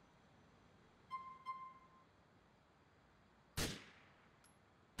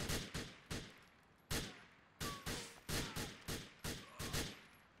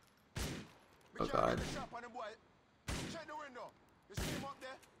 Oh god. Check the window. You see him up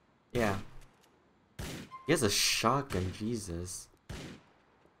there? Yeah. He has a shotgun, Jesus.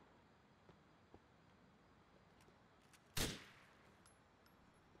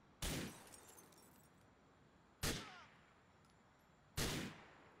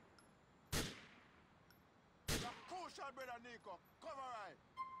 Cool shot, brother Niko. Cover right.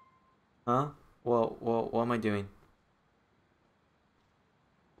 Huh? Well, what am I doing?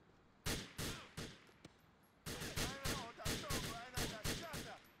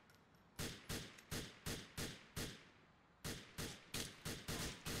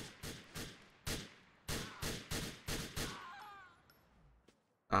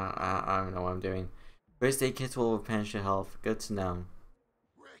 I don't know what I'm doing. First aid kits will replenish your health. Good to know.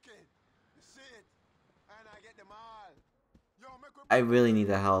 I really need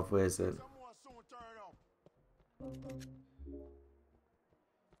the health. Where is it?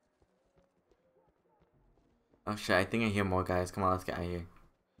 Oh shit, I think I hear more guys. Come on, let's get out of here.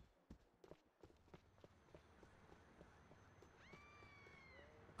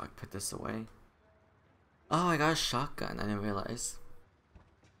 Fuck, put this away. Oh, I got a shotgun. I didn't realize.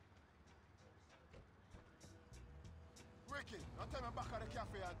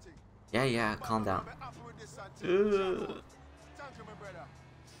 Yeah, calm down. Thank you, my brother.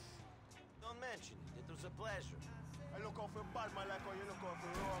 Don't mention it. It was a pleasure. I look out for bad man like how you look out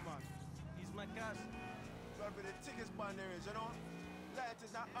for Roman. He's my cousin. That'll be the thickest band there is, you know? Light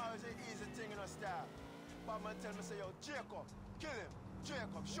is not always an easy thing in a style. Bad man tell me, say, yo, Jacob, kill him.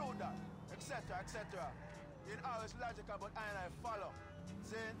 Jacob, shoot that, etc., etc. It always logical, but I follow.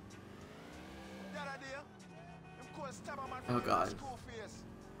 See? The other day, him could stab a man Oh from god. his school face.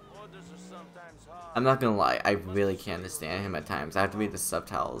 Orders are sometimes hard. I'm not gonna lie, I really can't understand him at times. I have to read the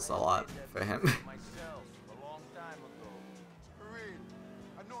subtitles a lot for him. Myself, a long time ago. For real.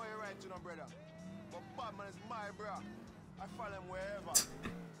 I know you're right, you know, brother. But Batman is my bro. I follow him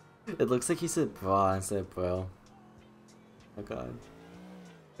wherever. It looks like he said bra instead of bro. Oh god.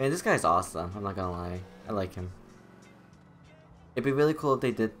 Man, this guy's awesome. I'm not gonna lie. I like him. It'd be really cool if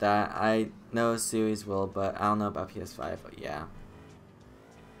they did that. I know a series will, but I don't know about PS5, but yeah.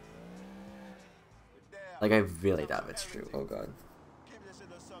 Like, I really doubt it's true. Oh god.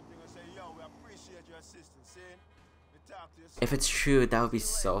 If it's true, that would be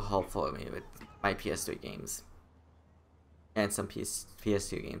so helpful for me with my PS3 games. And some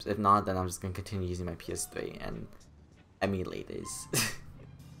PS2 games. If not, then I'm just gonna continue using my PS3 and emulators.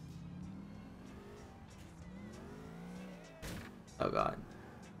 Oh god.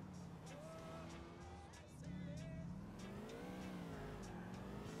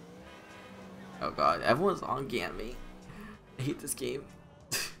 Oh god, everyone's on me. I hate this game.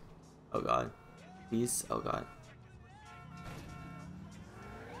 Oh god. Please, oh god.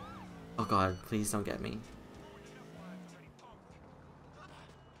 Oh god, please don't get me.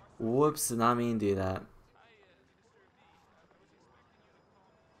 Whoops, did not mean to do that.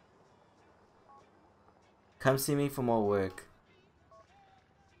 Come see me for more work.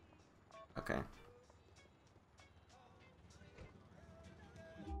 Okay.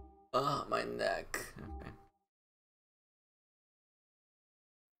 Oh, my neck. Okay.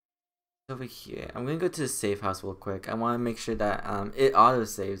 Over here. I'm gonna go to the safe house real quick. I want to make sure that it auto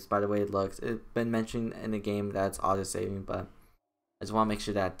saves by the way it looks. It's been mentioned in the game that it's auto saving, but I just want to make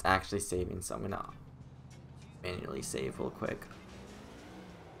sure that it's actually saving, so I'm gonna manually save real quick.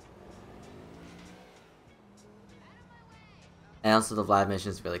 And also the Vlad mission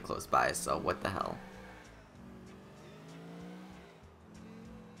is really close by, so what the hell.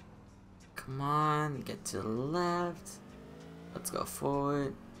 Come Come on, get to the left. Let's go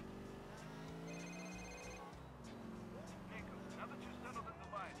forward. Niko, now that you're settled in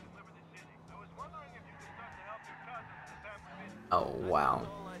Dubai and Liberty City, I was wondering if you could start to help your cousin with the family business. Oh wow.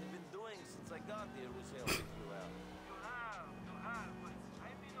 All I've been doing since I got here was helping you out. You have, but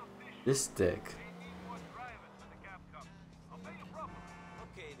I mean officially. This dick. They need more drivers for the cab company. I'll pay you properly.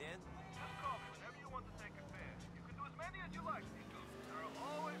 Okay then. Just call me whenever you want to take a fare. You can do as many as you like, Niko. There are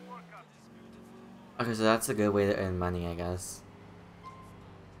always more customers. Okay, so that's a good way to earn money, I guess.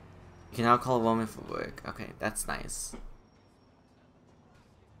 You can now call a woman for work. Okay, that's nice.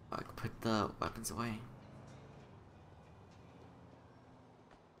 I can put the weapons away.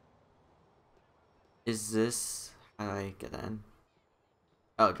 Is this how I get in?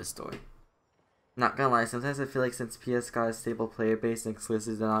 Oh, this door. Not gonna lie, sometimes I feel like since PS got a stable player base and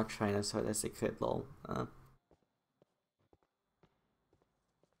exclusives, they're not trying as hard as they could, lol.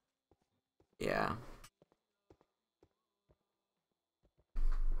 Yeah.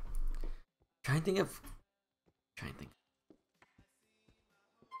 Trying to think.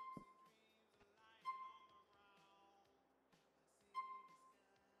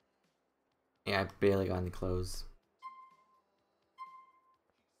 Yeah, I barely got any clothes.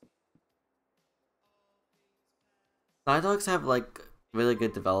 Naughty Dogs have like really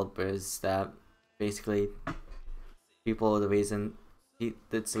good developers that basically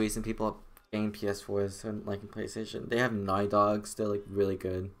that's the reason people are getting PS4s and liking PlayStation. They have Naughty Dogs, they're like really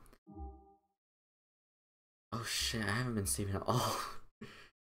good. Oh shit, I haven't been saving at all.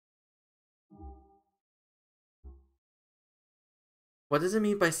 What does it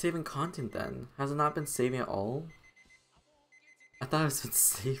mean by saving content then? Has it not been saving at all? I thought it's been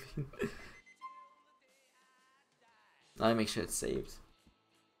saving. Let me make sure it's saved.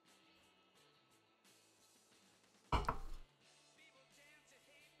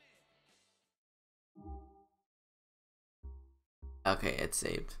 Okay, it's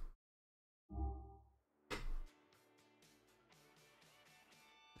saved.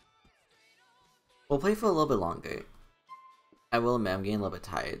 We'll play for a little bit longer. I will admit I'm getting a little bit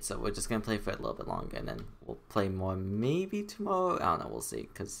tired, so we're just gonna play for a little bit longer and then we'll play more maybe tomorrow. I don't know, we'll see,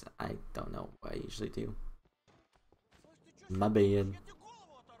 because I don't know what I usually do. My bad.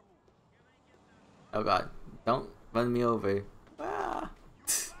 Oh god, don't run me over. Ah.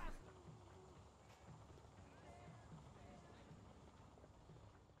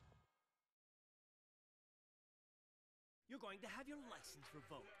 You're going to have your license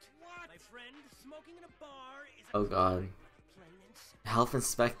revoked. What? My friend, smoking in a bar is a Oh god. plain and simple. Health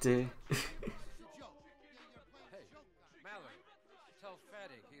inspector. Hey, Mallory, tell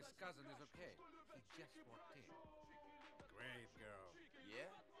Fatty his cousin is okay. He just walked in. Great girl.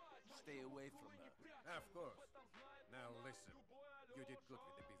 Yeah? Stay away from her. Of course. Now listen, you did good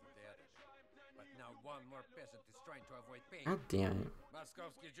with the beef of the other day. But now one more peasant is trying to avoid paying. God damn it.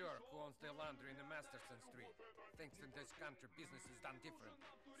 Moskovsky jerk who owns the laundry in the Masterson Street thinks in this country business is done different.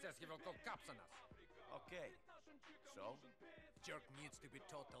 Says he will call cops on us. Okay. So? Jerk needs to be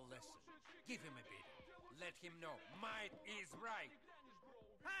taught a lesson. Give him a beat. Let him know might is right.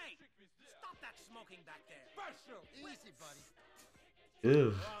 Hey! Stop that smoking back there! Marshall! Easy, buddy.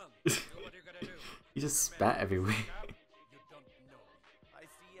 Ew. Run. Do what you gotta do. You just spat everywhere. You don't know me. I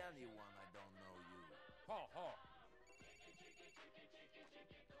see anyone I don't know you. Ho, ho.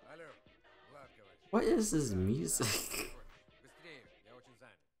 Hello. Vlad говорит. What is this music? Быстрее, я очень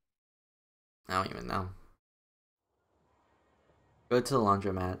занят. I don't even know. Go to the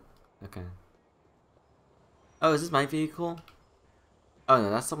laundromat. Okay. Oh, is this my vehicle? Oh no,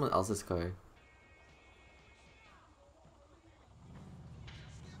 that's someone else's car.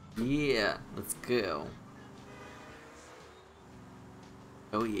 Yeah, let's go.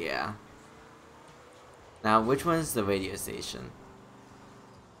 Oh yeah. Now, which one is the radio station?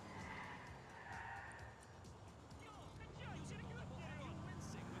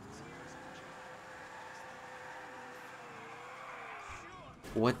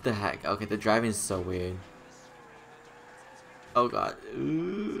 What the heck? Okay, the driving is so weird. Oh god.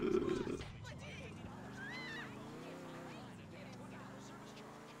 Ooh.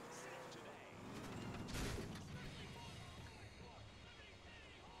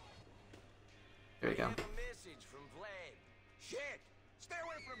 There we go. A message from Vlad. Shit! Stay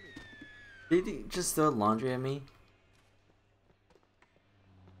away from me! Did he just throw laundry at me?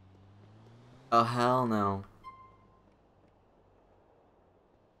 Oh hell no.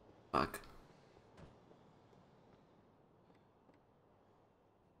 Fuck.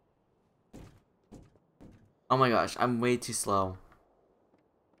 Oh my gosh, I'm way too slow.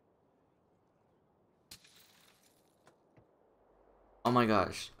 Oh my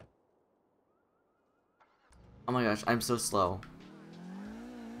gosh. Oh my gosh, I'm so slow.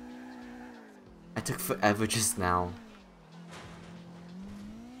 I took forever just now.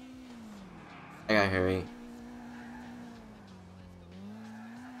 I gotta hurry.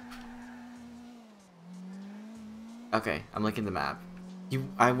 Okay, I'm looking at the map.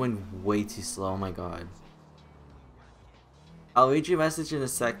 I went way too slow, oh my god. I'll read your message in a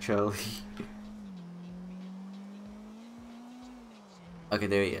sec, Charlie. Okay,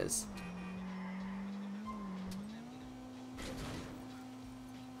 there he is.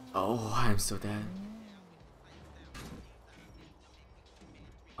 Oh, I'm so dead.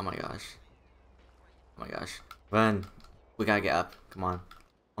 Oh my gosh. Oh my gosh. Run! We gotta get up. Come on.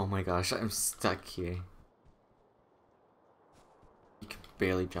 Oh my gosh, I'm stuck here. You can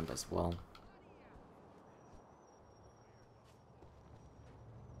barely jump as well.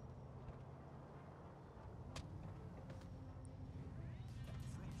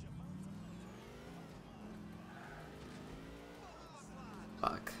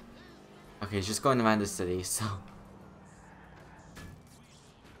 Fuck. Okay, he's just going around the city, so...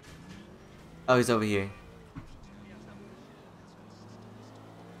 Oh, he's over here.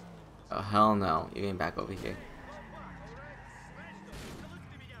 Oh, hell no. You're getting back over here.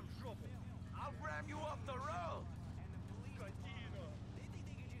 I'll ram you off the road.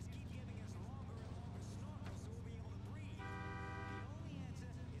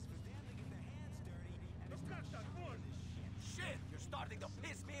 Shit, you're starting to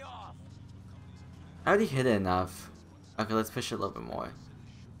piss me off. I already hit it enough. Okay, let's push it a little bit more.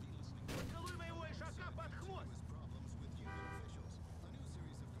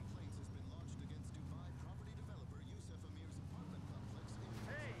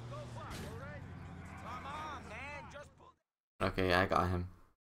 Okay, I got him.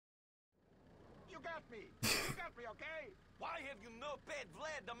 You got me. You got me, okay? Why have you not paid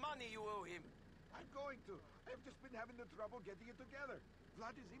Vlad the money you owe him? I'm going to. I've just been having the trouble getting it together.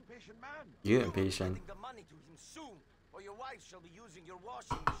 Vlad is impatient man. You're impatient. Getting the money to him soon, or your wife shall be using your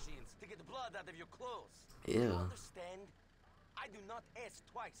washing machines to get the blood out of your clothes. Ew. You understand? I do not ask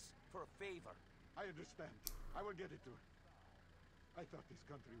twice for a favor. I understand. I will get it to her. I thought this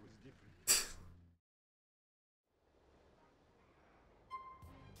country was different.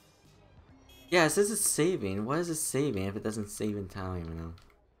 Yeah, it says it's saving. What is it saving if it doesn't save in time, you know?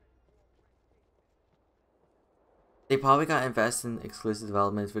 They probably got invested in exclusive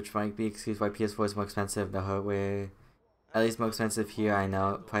developments, which might be excused why PS4 is more expensive. The hardware, at least more expensive here, I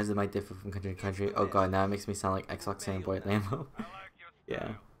know. Prices might differ from country to country. Oh god, now it makes me sound like Xbox fanboy Lambo. Yeah.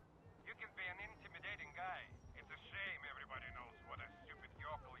 You can be an intimidating guy. It's a shame everybody knows what a stupid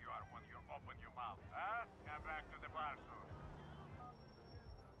yokel you are when you open your mouth, huh? Come back to the bar soon.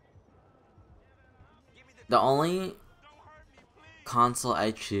 The only console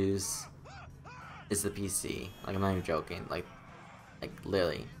I choose is the PC. Like, I'm not even joking. Like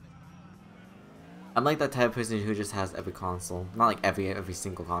literally. I'm like that type of person who just has every console. Not like every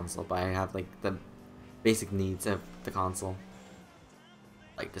single console, but I have like the basic needs of the console.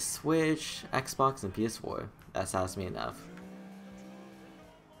 Like the Switch, Xbox, and PS4. That satisfies me enough.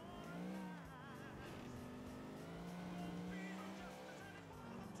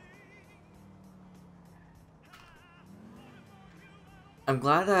 I'm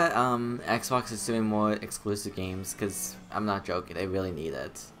glad that Xbox is doing more exclusive games, because I'm not joking, they really need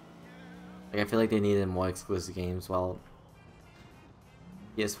it. Like, I feel like they needed more exclusive games while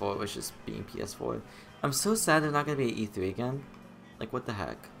PS4 was just being PS4. I'm so sad they're not going to be at E3 again. Like, what the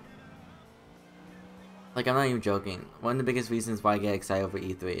heck? Like, I'm not even joking. One of the biggest reasons why I get excited over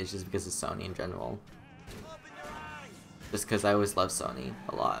E3 is just because of Sony in general. Just because I always loved Sony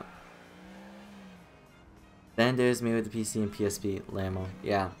a lot. Then there's me with the PC and PSP, Lamo.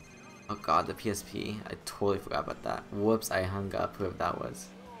 Yeah. Oh god, the PSP. I totally forgot about that. Whoops, I hung up, whoever that was.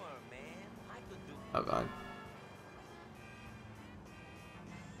 Oh god.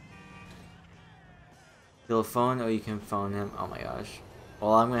 He'll phone or you can phone him. Oh my gosh.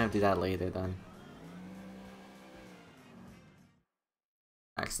 Well, I'm gonna have to do that later then.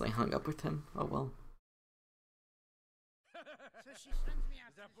 Actually hung up with him. Oh well.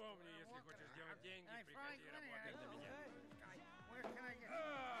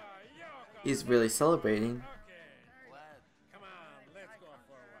 He's really celebrating. Vlad, come on, let's go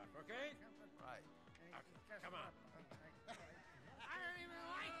for a walk, okay? Right. Okay, come on. I don't even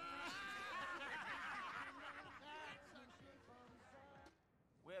like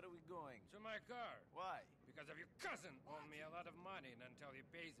Where are we going? To my car. Why? Because of your cousin owed me a lot of money, and until he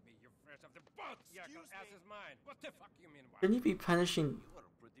pays me, you're fresh off the boat. Yeah, ass is mine. What the fuck you mean? Why? Shouldn't you be punishing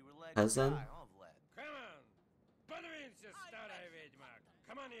cousin? Come on. Подвинься, старая ведьма.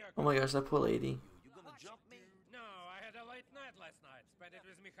 Come on here. Oh my gosh, that poor lady. You gonna jump me? ride it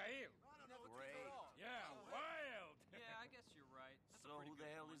with Mikhail. Great. Yeah, wild. Yeah, I guess you're right. So who the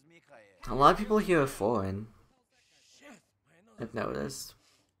hell is Mikhail? A lot of people here are foreign. Shit, my nose I've noticed.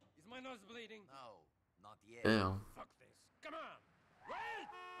 Is my nose bleeding? No, not yet. Ew. Fuck this. Come on. Wait!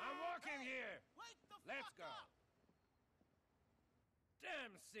 I'm walking here. Let's go.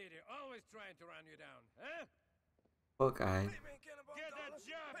 Damn city, always trying to run you down, huh? Poor guy. Get a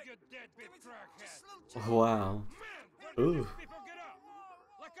job, you deadbeat crackhead. Wow. Man, don't Ooh. let people get up.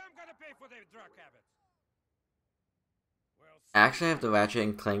 Like I'm gonna pay for their drug habits. Well, I actually have the Ratchet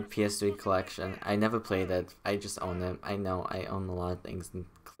and Clank PS3 collection. I never played it. I just own it. I know I own a lot of things and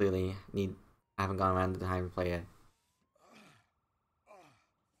clearly I haven't gone around to the time to play it.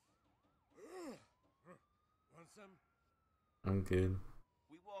 want some? I'm good.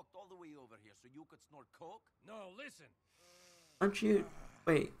 We walked all the way over here so you could snort coke? No, listen. Aren't you?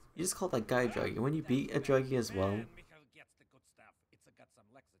 Wait, you just called that guy druggie. When you beat a druggie as well? Man, Mikhail gets the good stuff. It's got some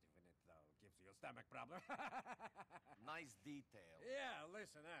laxative in it, though. Gives you a stomach problem. Nice detail. Yeah,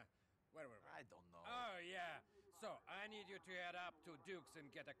 listen, where were we? I don't know. Oh, yeah. So, I need you to head up to Duke's and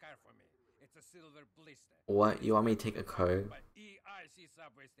get a car for me. It's a silver blister. What? You want me to take a car? By EIC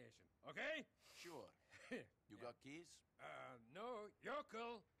subway station, okay? Sure. You got keys? No, you're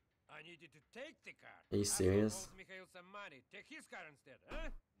cool. I need you to take the car. Are you serious? Owes Mikhail some money. Take his car instead,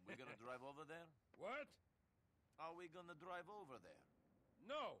 huh? We're gonna drive over there? What? Are we gonna drive over there?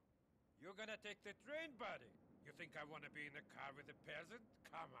 No. You're gonna take the train, buddy. You think I wanna be in a car with a peasant?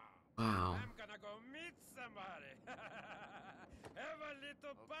 Come on. Wow. I'm gonna go meet somebody. Have a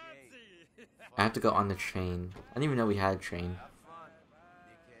little party. I have to go on the train. I didn't even know we had a train. Have fun,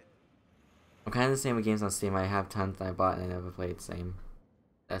 dickhead. I'm kind of the same with games on Steam. I have tons that I bought and I never played. Same.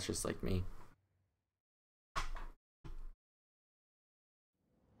 That's just like me.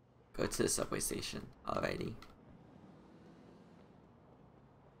 Go to the subway station. Alrighty.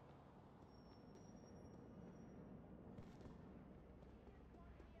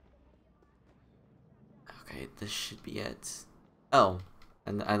 Okay, this should be it. Oh,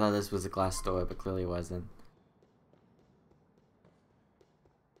 and I thought this was a glass door, but clearly it wasn't.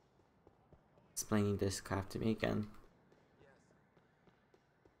 Explaining this crap to me again.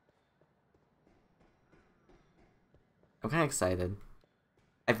 I'm kind of excited.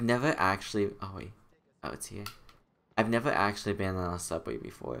 I've never actually... Oh, wait. Oh, it's here. I've never actually been on a subway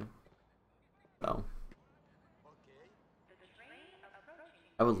before. So.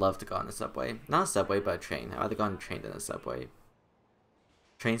 I would love to go on a subway. Not a subway, but a train. I'd rather go on a train than a subway.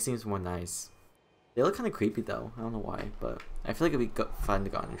 Train seems more nice. They look kind of creepy, though. I don't know why, but I feel like it'd be fun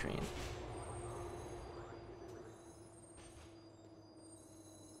to go on a train.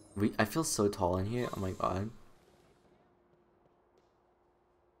 I feel so tall in here. Oh my god.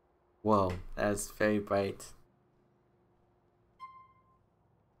 Whoa, that's very bright.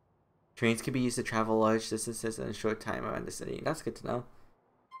 Trains can be used to travel large distances in a short time around the city. That's good to know.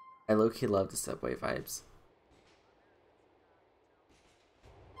 I low-key love the subway vibes.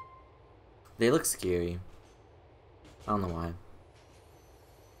 They look scary. I don't know why.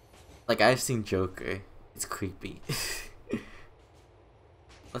 Like, I've seen Joker. It's creepy.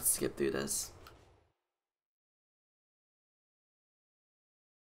 Let's skip through this.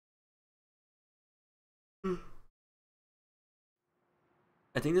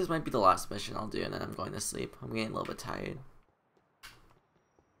 I think this might be the last mission I'll do and then I'm going to sleep. I'm getting a little bit tired.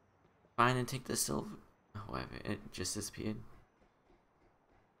 Fine, and take the silver... Oh, whatever, it just disappeared.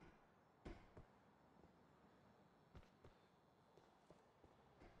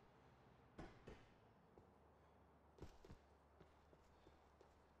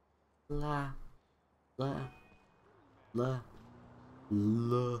 La.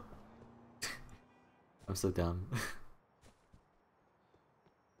 I'm so dumb.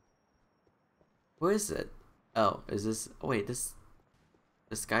 Where is it? Oh, is this... Oh, wait, this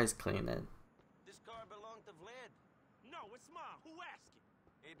guy's cleaning it. This car belonged to Vlad. No, it's mine. Who asked you?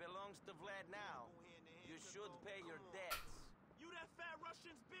 It belongs to Vlad now. You should pay your debts. You that fat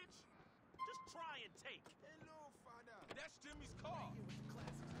Russian bitch? Just try and take. Hello, father. That's Jimmy's car.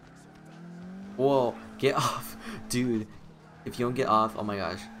 Whoa, get off. Dude, if you don't get off, oh my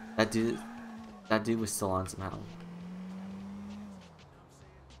gosh. That dude was still on somehow.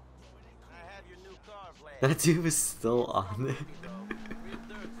 I have your new car, Vlad. That dude was still on it.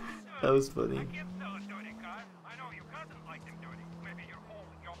 That was funny. I can't sell a dirty car. I know your cousin liked them dirty. Maybe your whole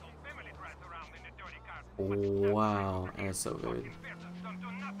family drives around in a dirty car. Wow, that's so good. Don't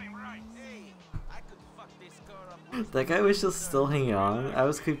do nothing right. Hey, I could fuck this car up. That guy was just still hanging on. I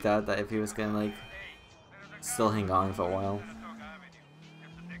was creeped out that if he was gonna like still hang on for a while.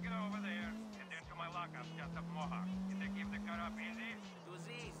 Do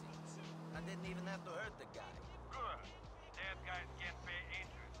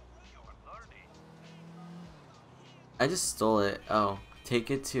I just stole it. Oh, take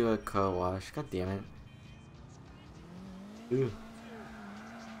it to a car wash. God damn it. Ew.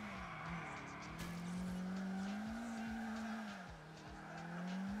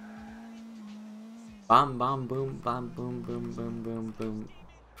 Bam bam boom bam boom boom boom boom boom.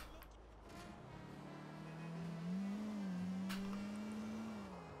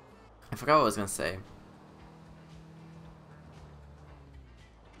 I forgot what I was gonna say.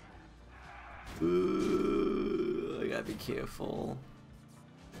 Ooh, I gotta be careful.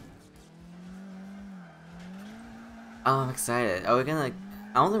 Oh, I'm excited. Are we gonna like?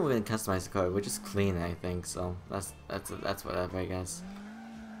 I don't think we're gonna customize the code. We're just clean it, I think. So that's whatever, I guess.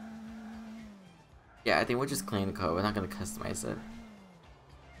 Yeah, I think we're just cleaning the code. We're not gonna customize it.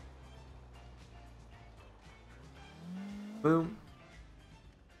 Boom.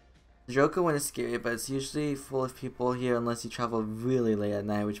 The Joker one is scary, but it's usually full of people here unless you travel really late at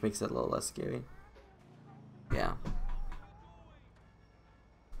night, which makes it a little less scary. Yeah.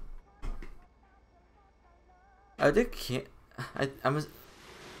 The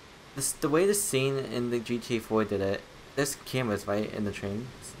way the scene in the GTA 4 did it, there's cameras, right, in the trains?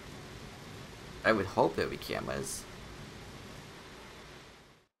 I would hope there would be cameras.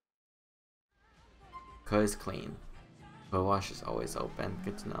 Car is clean. Car wash is always open.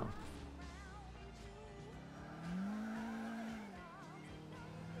 Good to know.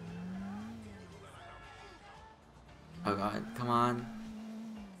 Oh god, come on.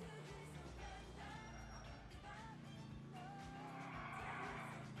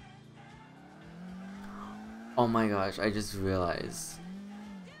 Oh my gosh, I just realized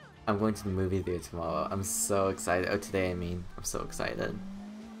I'm going to the movie theater tomorrow. I'm so excited. Oh, today I mean. I'm so excited.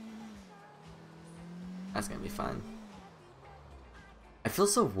 That's gonna be fun. I feel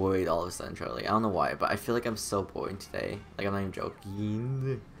so worried all of a sudden, Charlie. I don't know why, but I feel like I'm so boring today. Like, I'm not even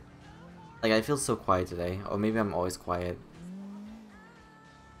joking. Like, I feel so quiet today. Or maybe I'm always quiet.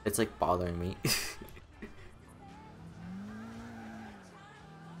 It's like bothering me.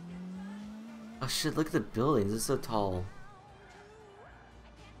 Oh shit, look at the buildings. It's so tall.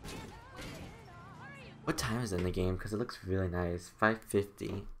 What time is it in the game? Because it looks really nice.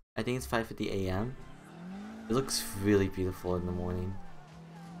 5:50. I think it's 5:50 a.m. It looks really beautiful in the morning.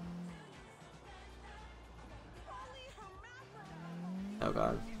 Oh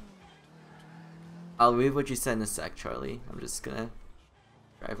god. I'll read what you said in a sec, Charlie. I'm just gonna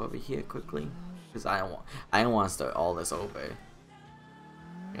drive over here quickly. Because I don't want to start all this over.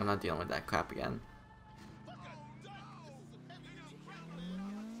 I'm not dealing with that crap again.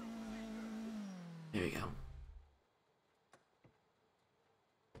 Here we go.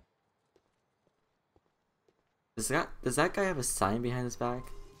 Does that guy have a sign behind his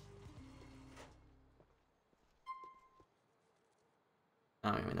back?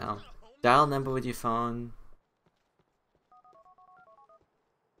 I don't even know. Dial number with your phone.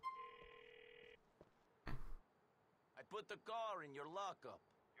 I put the car in your lockup.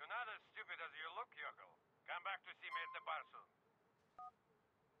 You're not as stupid as you look, Yokel. Come back to see me at the bar soon.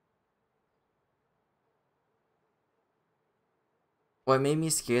 What made me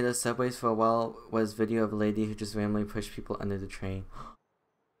scared of subways for a while was video of a lady who just randomly pushed people under the train.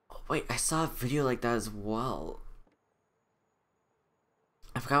 Oh, wait, I saw a video like that as well.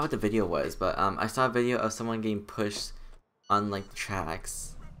 I forgot what the video was, but I saw a video of someone getting pushed on like the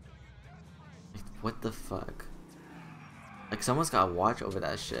tracks. Like, what the fuck? Like, someone's gotta watch over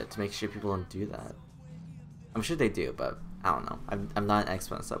that shit to make sure people don't do that. I'm sure they do, but I don't know. I'm not an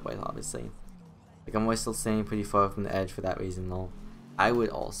expert on subways, obviously. Like, I'm always still staying pretty far from the edge for that reason, though. I would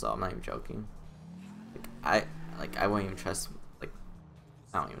also. I'm not even joking. Like, I wouldn't even trust. Like,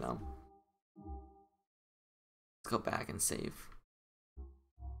 I don't even know. Let's go back and save.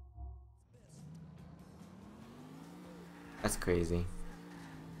 That's crazy.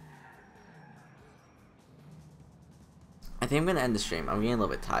 I think I'm gonna end the stream. I'm getting a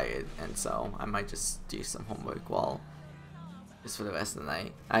little bit tired, and so I might just do some homework just for the rest of the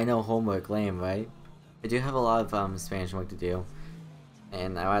night. I know homework lame, right? I do have a lot of Spanish work to do,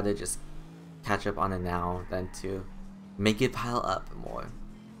 and I'd rather just catch up on it now than to make it pile up more.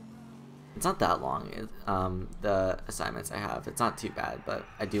 It's not that long. The assignments I have, it's not too bad, but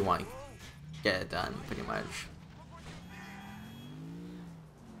I do want to get it done pretty much.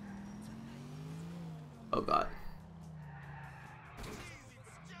 Oh god.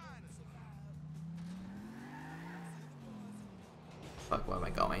 Fuck, where am I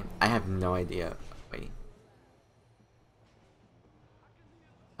going? I have no idea. Wait.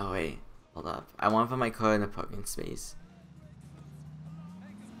 Oh wait, hold up. I want to put my car in a parking space.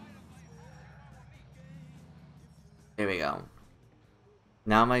 There we go.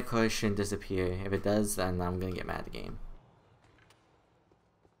 Now my car shouldn't disappear. If it does, then I'm gonna get mad at the game.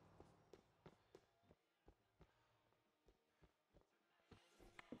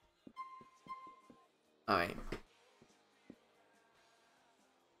 Alright.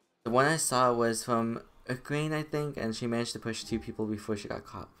 The one I saw was from Ukraine, I think, and she managed to push 2 people before she got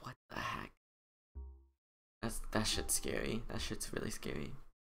caught. What the heck? That shit's scary. That shit's really scary.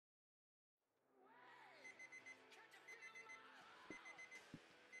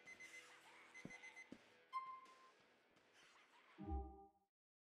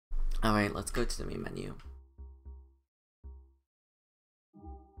 Alright, let's go to the main menu.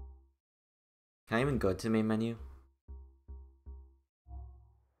 Can I even go to the main menu?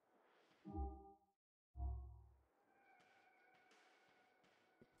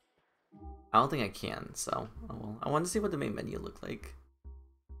 I don't think I can, so oh well. I want to see what the main menu looked like.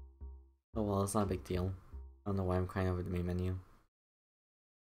 Oh well, it's not a big deal. I don't know why I'm crying over the main menu.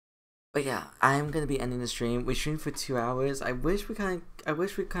 But yeah, I'm gonna be ending the stream. We streamed for 2 hours. I wish we could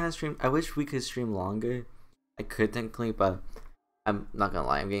stream longer. I could technically, but I'm not gonna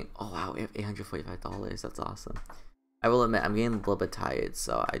lie. I'm getting, oh wow, we have $845. That's awesome. I will admit, I'm getting a little bit tired,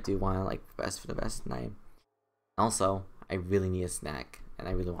 so I do want to like rest for the rest of the night. Also, I really need a snack, and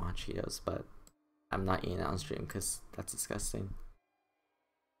I really want Cheetos, but I'm not eating it on stream because that's disgusting.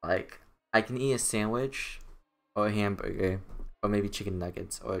 Like, I can eat a sandwich or a hamburger or maybe chicken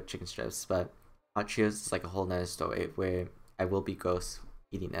nuggets or chicken strips, but hot Cheetos is like a whole nother story where I will be gross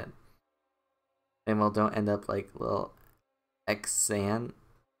eating it. And we'll don't end up like little Xan.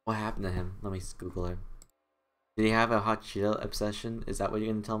 What happened to him? Let me Google him. Did he have a hot Cheeto obsession? Is that what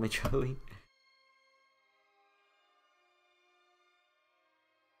you're gonna tell me, Charlie?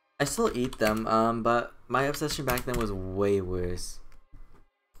 I still eat them, but my obsession back then was way worse.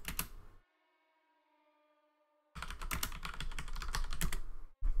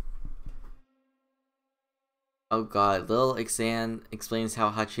 Oh god, Lil Xan explains how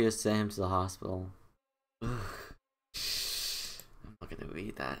hot Cheetos sent him to the hospital. Ugh. I'm not gonna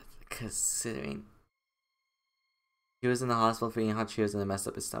read that, considering he was in the hospital for eating hot Cheetos and it messed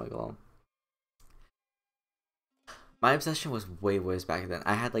up his stomach a little. My obsession was way worse back then.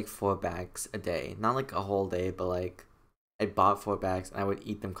 I had like 4 bags a day. Not like a whole day, but like I bought 4 bags and I would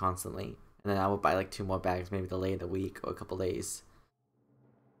eat them constantly. And then I would buy like 2 more bags maybe delay the week or a couple days.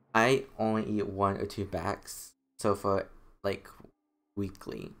 I only eat 1 or 2 bags. So for like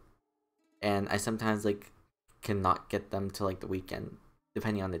weekly. And I sometimes like cannot get them till like the weekend,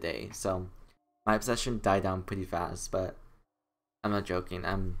 depending on the day. So my obsession died down pretty fast, but I'm not joking.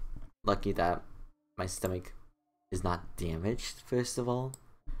 I'm lucky that my stomach is not damaged, first of all.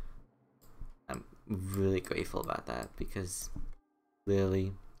 I'm really grateful about that because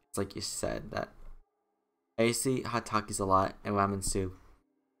literally, it's like you said, that I used to eat hot Takis a lot and ramen soup.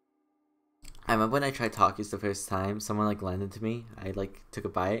 I remember when I tried Takis the first time, someone like lended to me. I like took a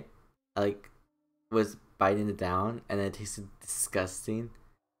bite. I like was biting it down and it tasted disgusting.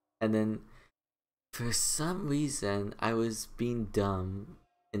 And then for some reason I was being dumb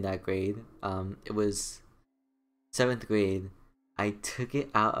in that grade. It was 7th grade. I took it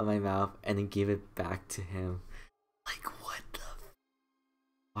out of my mouth and then gave it back to him. Like, what the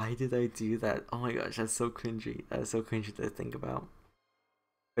why did I do that? Oh my gosh, that's so cringy. That is so cringy to think about.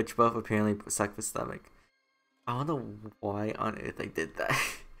 Which both apparently suck the stomach. I don't know why on earth I did that.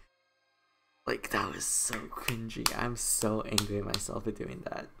 Like, that was so cringy. I'm so angry at myself for doing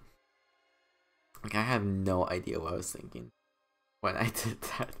that. Like, I have no idea what I was thinking when I did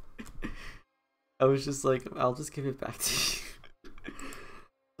that. I was just like, I'll just give it back to you.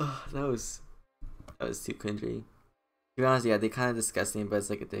 Oh, that was too cringy. To be honest, yeah, they're kind of disgusting, but it's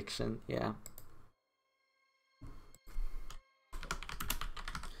like addiction, yeah.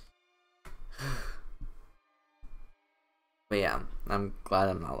 But yeah, I'm glad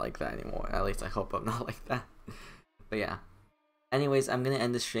I'm not like that anymore. At least I hope I'm not like that. But yeah. Anyways, I'm gonna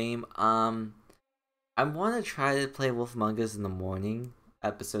end the stream. I want to try to play Wolf Among Us in the morning,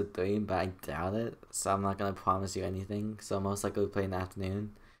 episode 3, but I doubt it. So I'm not gonna promise you anything. So most likely play in the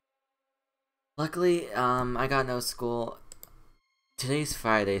afternoon. Luckily, I got no school. Today's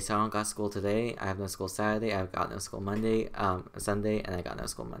Friday, so I don't got school today. I have no school Saturday. I've got no school Monday, Sunday, and I got no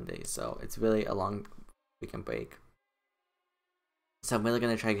school Monday. So it's really a long weekend break. So I'm really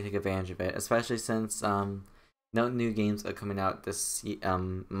gonna try to take advantage of it, especially since no new games are coming out this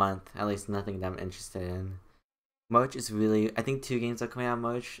month. At least nothing that I'm interested in. March is really, I think 2 games are coming out in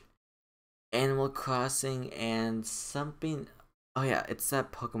March. Animal Crossing and something. Oh yeah, it's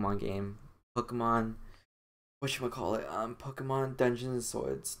that Pokemon game. Pokemon. Whatchamacallit? Pokemon Dungeons and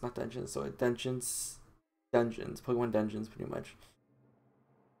Swords. Not Dungeons and Swords. Dungeons. Pokemon Dungeons, pretty much.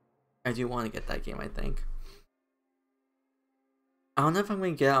 I do want to get that game, I think. I don't know if I'm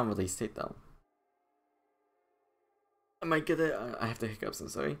going to get it on release date, though. I might get it, I have to hiccups, I'm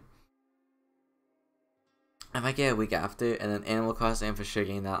sorry. I might get it a week after, and then Animal Crossing, I'm for sure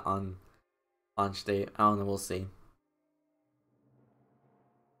getting that on launch date. I don't know, we'll see.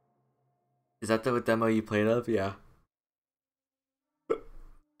 Is that the demo you played of? Yeah.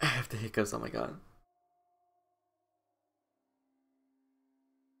 I have the hiccups, oh my god.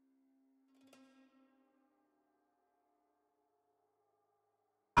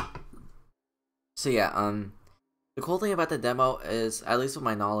 So yeah, the cool thing about the demo is, at least with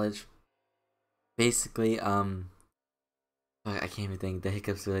my knowledge, basically, I can't even think, the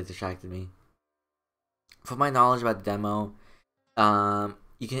hiccups really distracted me. From my knowledge about the demo,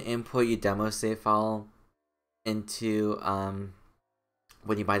 you can import your demo save file into,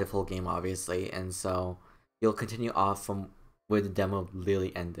 when you buy the full game, obviously, and so you'll continue off from where the demo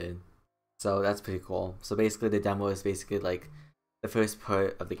literally ended. So that's pretty cool. So basically, the demo is basically like the first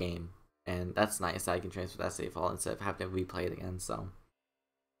part of the game. And that's nice that I can transfer that save file instead of having to replay it again, so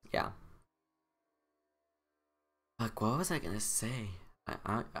yeah. Like, what was I gonna say?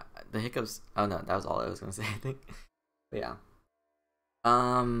 The hiccups, oh no, that was all I was gonna say, I think. But yeah.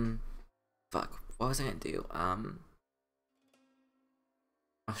 Fuck, what was I gonna do? I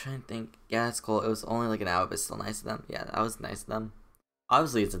was trying to think. Yeah, that's cool. It was only like an hour, but still nice of them. Yeah, that was nice of them.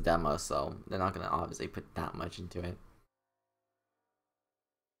 Obviously, it's a demo, so they're not gonna obviously put that much into it.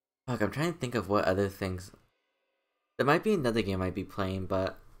 Fuck, I'm trying to think of what other things. There might be another game I might be playing,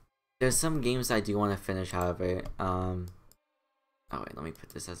 but there's some games I do want to finish, however. Oh wait, let me put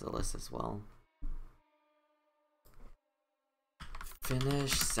this as a list as well.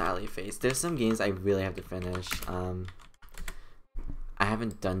 Finish Sally Face. There's some games I really have to finish. I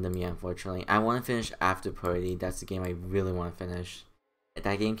haven't done them yet, unfortunately. I want to finish After Party. That's the game I really want to finish.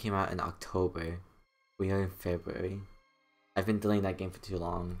 That game came out in October. We are in February. I've been delaying that game for too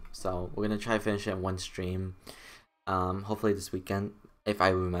long, so we're gonna try to finish it in one stream. Hopefully this weekend, if I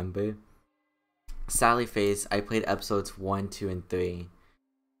remember. Sally Face, I played episodes 1, 2, and 3.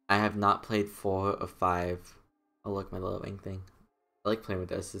 I have not played 4 or 5. Oh look, my little ring thing. I like playing with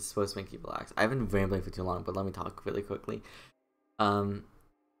this. It's supposed to make you relax. I've been rambling for too long, but let me talk really quickly.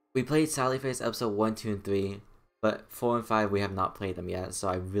 We played Sally Face episode 1, 2, and 3, but 4 and 5 we have not played them yet, so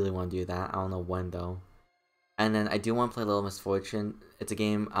I really want to do that. I don't know when though. And then I do want to play Little Misfortune. It's a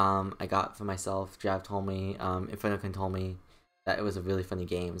game I got for myself. Jav told me, Infinocon told me that it was a really funny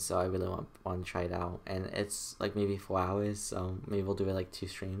game, so I really want to try it out. And it's like maybe 4 hours, so maybe we'll do it like 2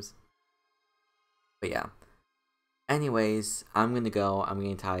 streams. But yeah. Anyways, I'm gonna go. I'm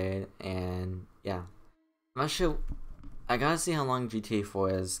getting tired, and yeah. I'm not sure. I gotta see how long GTA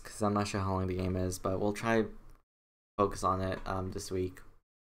 4 is, because I'm not sure how long the game is, but we'll try focus on it this week.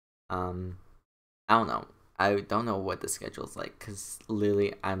 I don't know. I don't know what the schedule's like, because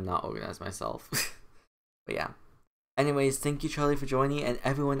literally I'm not organized myself. But yeah. Anyways, thank you Charlie for joining, and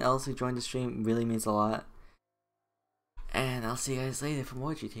everyone else who joined the stream really means a lot. And I'll see you guys later for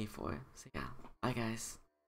more GTA 4. So yeah, bye guys.